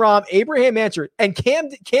 Jon Rahm, Abraham Ancer, and Cam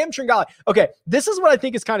Tringale. Okay, this is what I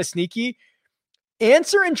think is kind of sneaky.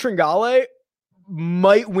 Ancer and Tringale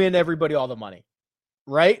might win everybody all the money,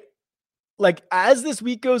 right? Like as this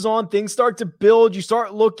week goes on, things start to build. You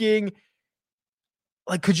start looking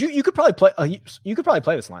like you could probably play this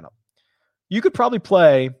lineup. You could probably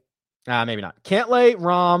play. Maybe not. Cantlay,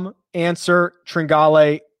 Rahm, Ancer,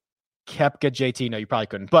 Tringale, Koepka, JT. No, you probably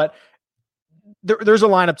couldn't. But there's a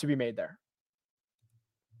lineup to be made there.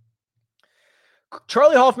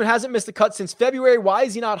 Charlie Hoffman hasn't missed a cut since February. Why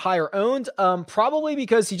is he not higher owned? Probably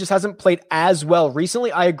because he just hasn't played as well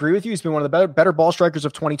recently. I agree with you. He's been one of the better ball strikers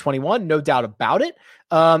of 2021. No doubt about it.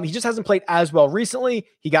 He just hasn't played as well recently.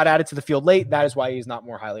 He got added to the field late. That is why he's not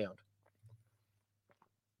more highly owned.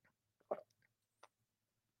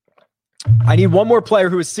 I need one more player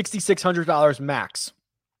who is $6,600 max.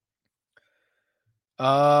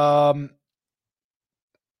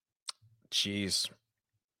 Jeez.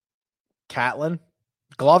 Catlin?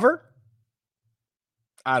 Glover?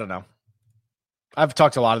 I don't know. I've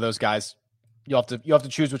talked to a lot of those guys. You'll have to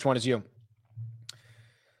choose which one is you.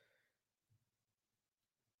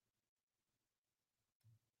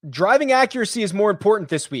 Driving accuracy is more important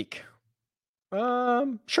this week.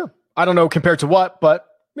 Sure. I don't know compared to what, but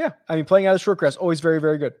yeah, I mean, playing out of short grass, always very,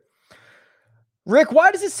 very good. Rick,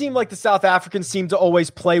 why does it seem like the South Africans seem to always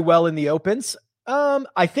play well in the Opens?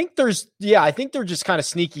 I think they're just kind of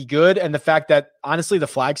sneaky good. And the fact that honestly, the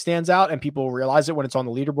flag stands out and people realize it when it's on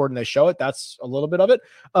the leaderboard and they show it, that's a little bit of it.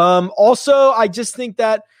 Also, I just think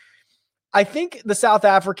that I think the South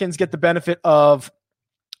Africans get the benefit of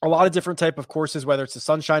a lot of different type of courses, whether it's the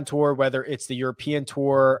Sunshine Tour, whether it's the European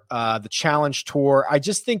Tour, the Challenge Tour. I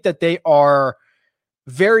just think that they are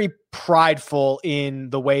very prideful in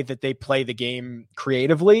the way that they play the game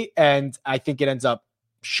creatively, and I think it ends up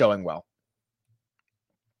showing well.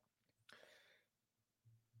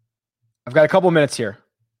 I've got a couple minutes here.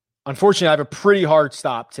 Unfortunately, I have a pretty hard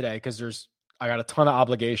stop today because I got a ton of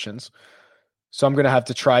obligations. So I'm going to have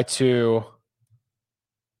to try to,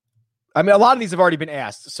 I mean, a lot of these have already been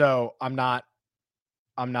asked, so I'm not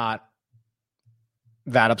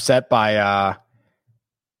that upset by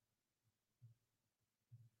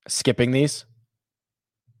skipping these.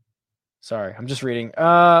 Sorry, I'm just reading.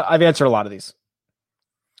 I've answered a lot of these.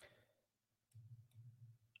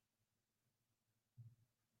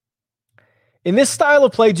 In this style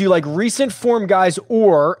of play, do you like recent form guys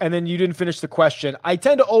and then you didn't finish the question. I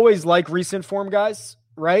tend to always like recent form guys,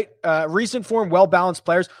 right? Recent form, well-balanced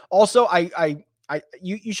players. Also,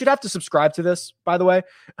 you should have to subscribe to this, by the way,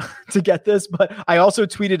 to get this, but I also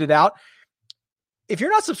tweeted it out. If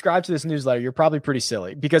you're not subscribed to this newsletter, you're probably pretty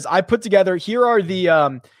silly because I put together, here are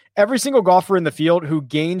the, every single golfer in the field who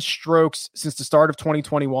gained strokes since the start of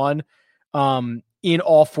 2021, in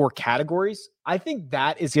all four categories. I think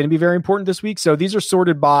that is going to be very important this week. So these are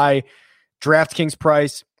sorted by DraftKings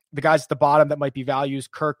price. The guys at the bottom that might be values: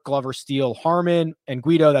 Kirk, Glover, Steele, Harman, and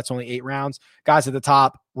Guido. That's only 8 rounds. Guys at the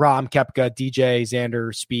top: Rahm, Koepka, DJ,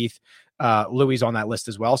 Xander, Spieth, Louis on that list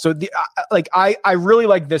as well. So I really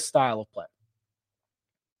like this style of play.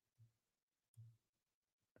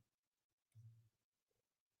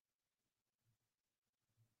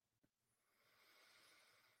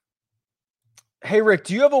 Hey, Rick,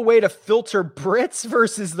 do you have a way to filter Brits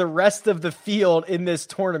versus the rest of the field in this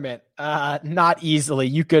tournament? Not easily.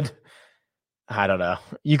 I don't know.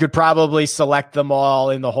 You could probably select them all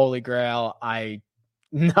in the Holy Grail.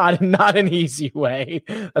 Not an easy way.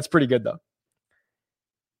 That's pretty good, though.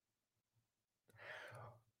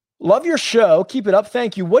 Love your show. Keep it up.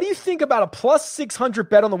 Thank you. What do you think about a plus 600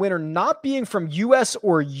 bet on the winner not being from US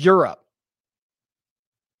or Europe?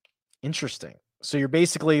 Interesting. So you're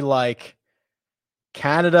basically like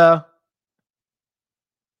Canada,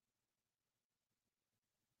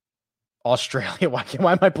 Australia. Why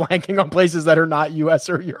am I blanking on places that are not US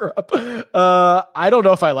or Europe? I don't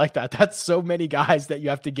know if I like that. That's so many guys that you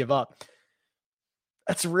have to give up.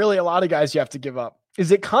 That's really a lot of guys you have to give up.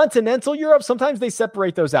 Is it continental Europe? Sometimes they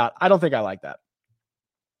separate those out. I don't think I like that.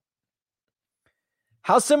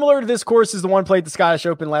 How similar to this course is the one played at the Scottish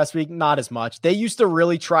Open last week? Not as much. They used to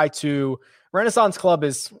really try to. Renaissance Club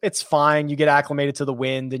it's fine. You get acclimated to the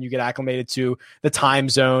wind and you get acclimated to the time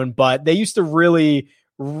zone, but they used to really,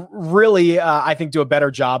 I think, do a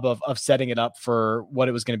better job of setting it up for what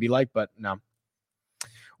it was going to be like, but no.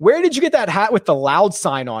 Where did you get that hat with the loud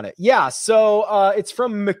sign on it? Yeah, so it's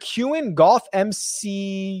from McEwen Golf,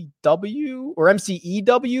 MCW or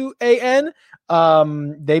MCEWAN.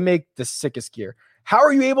 They make the sickest gear. How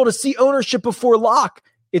are you able to see ownership before lock?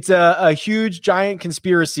 It's a huge, giant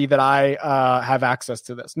conspiracy that I have access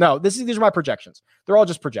to this. No, these are my projections. They're all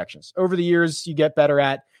just projections. Over the years, you get better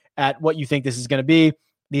at what you think this is going to be.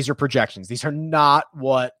 These are projections. These are not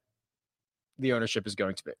what the ownership is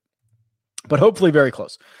going to be. But hopefully very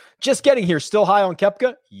close. Just getting here. Still high on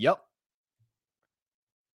Koepka? Yep.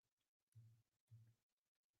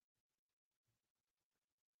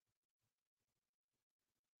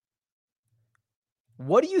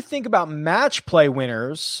 What do you think about match play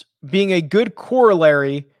winners being a good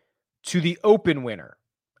corollary to the Open winner?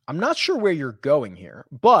 I'm not sure where you're going here,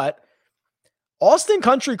 but Austin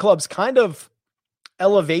Country Club's kind of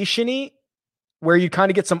elevation-y, where you kind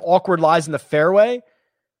of get some awkward lies in the fairway.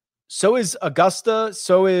 So is Augusta.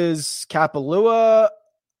 So is Kapalua.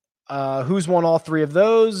 Who's won all three of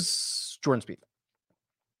those? Jordan Spieth.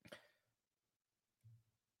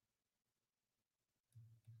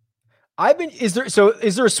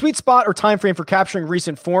 Is there a sweet spot or time frame for capturing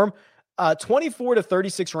recent form? 24 to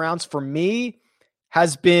 36 rounds for me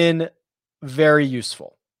has been very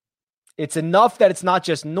useful. It's enough that it's not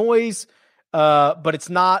just noise, but it's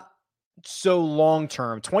not so long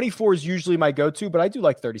term. 24 is usually my go-to, but I do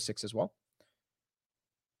like 36 as well.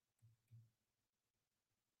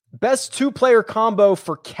 Best 2-player combo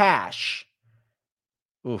for cash.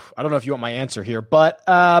 Oof, I don't know if you want my answer here, but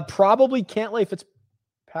probably Cantlay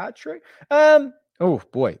Fitzpatrick. Oh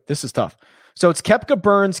boy, this is tough. So it's Koepka,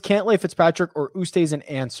 Burns, Cantlay Fitzpatrick, or Oosthuizen an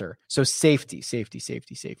answer. So safety.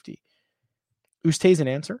 Oosthuizen an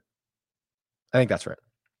answer? I think that's right.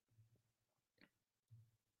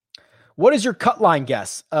 What is your cut line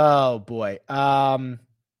guess? Oh boy.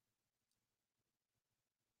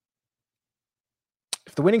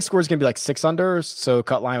 If the winning score is going to be like 6 under, so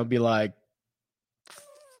cut line would be like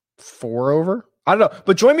 4 over. I don't know.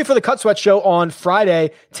 But join me for the Cut Sweat show on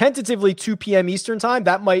Friday, tentatively 2 p.m. Eastern time.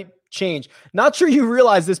 That might change. Not sure you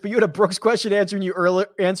realize this, but you had a Brooks question answer and you earlier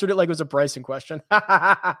answered it like it was a Bryson question.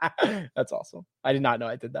 That's awesome. I did not know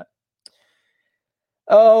I did that.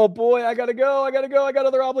 Oh boy, I gotta go. I got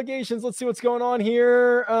other obligations. Let's see what's going on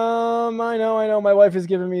here. I know. My wife is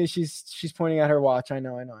giving me, she's pointing at her watch. I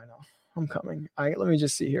know. I'm coming. Let me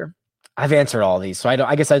just see here. I've answered all these, so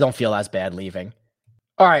I guess I don't feel as bad leaving.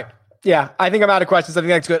 All right. Yeah, I think I'm out of questions. I think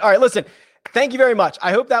that's good. All right, listen. Thank you very much.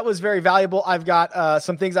 I hope that was very valuable. I've got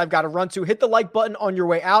some things I've got to run to. Hit the like button on your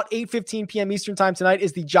way out. 8:15 p.m. Eastern time tonight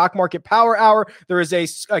is the Jock Market Power Hour. There is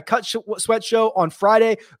a Cut Sweat show on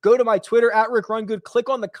Friday. Go to my Twitter at Rick Rungood. Click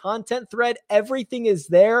on the content thread. Everything is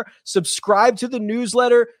there. Subscribe to the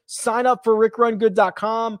newsletter. Sign up for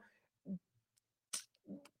rickrungood.com.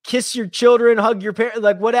 Kiss your children. Hug your parents.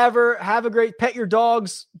 Like whatever. Have a great pet your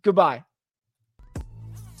dogs. Goodbye.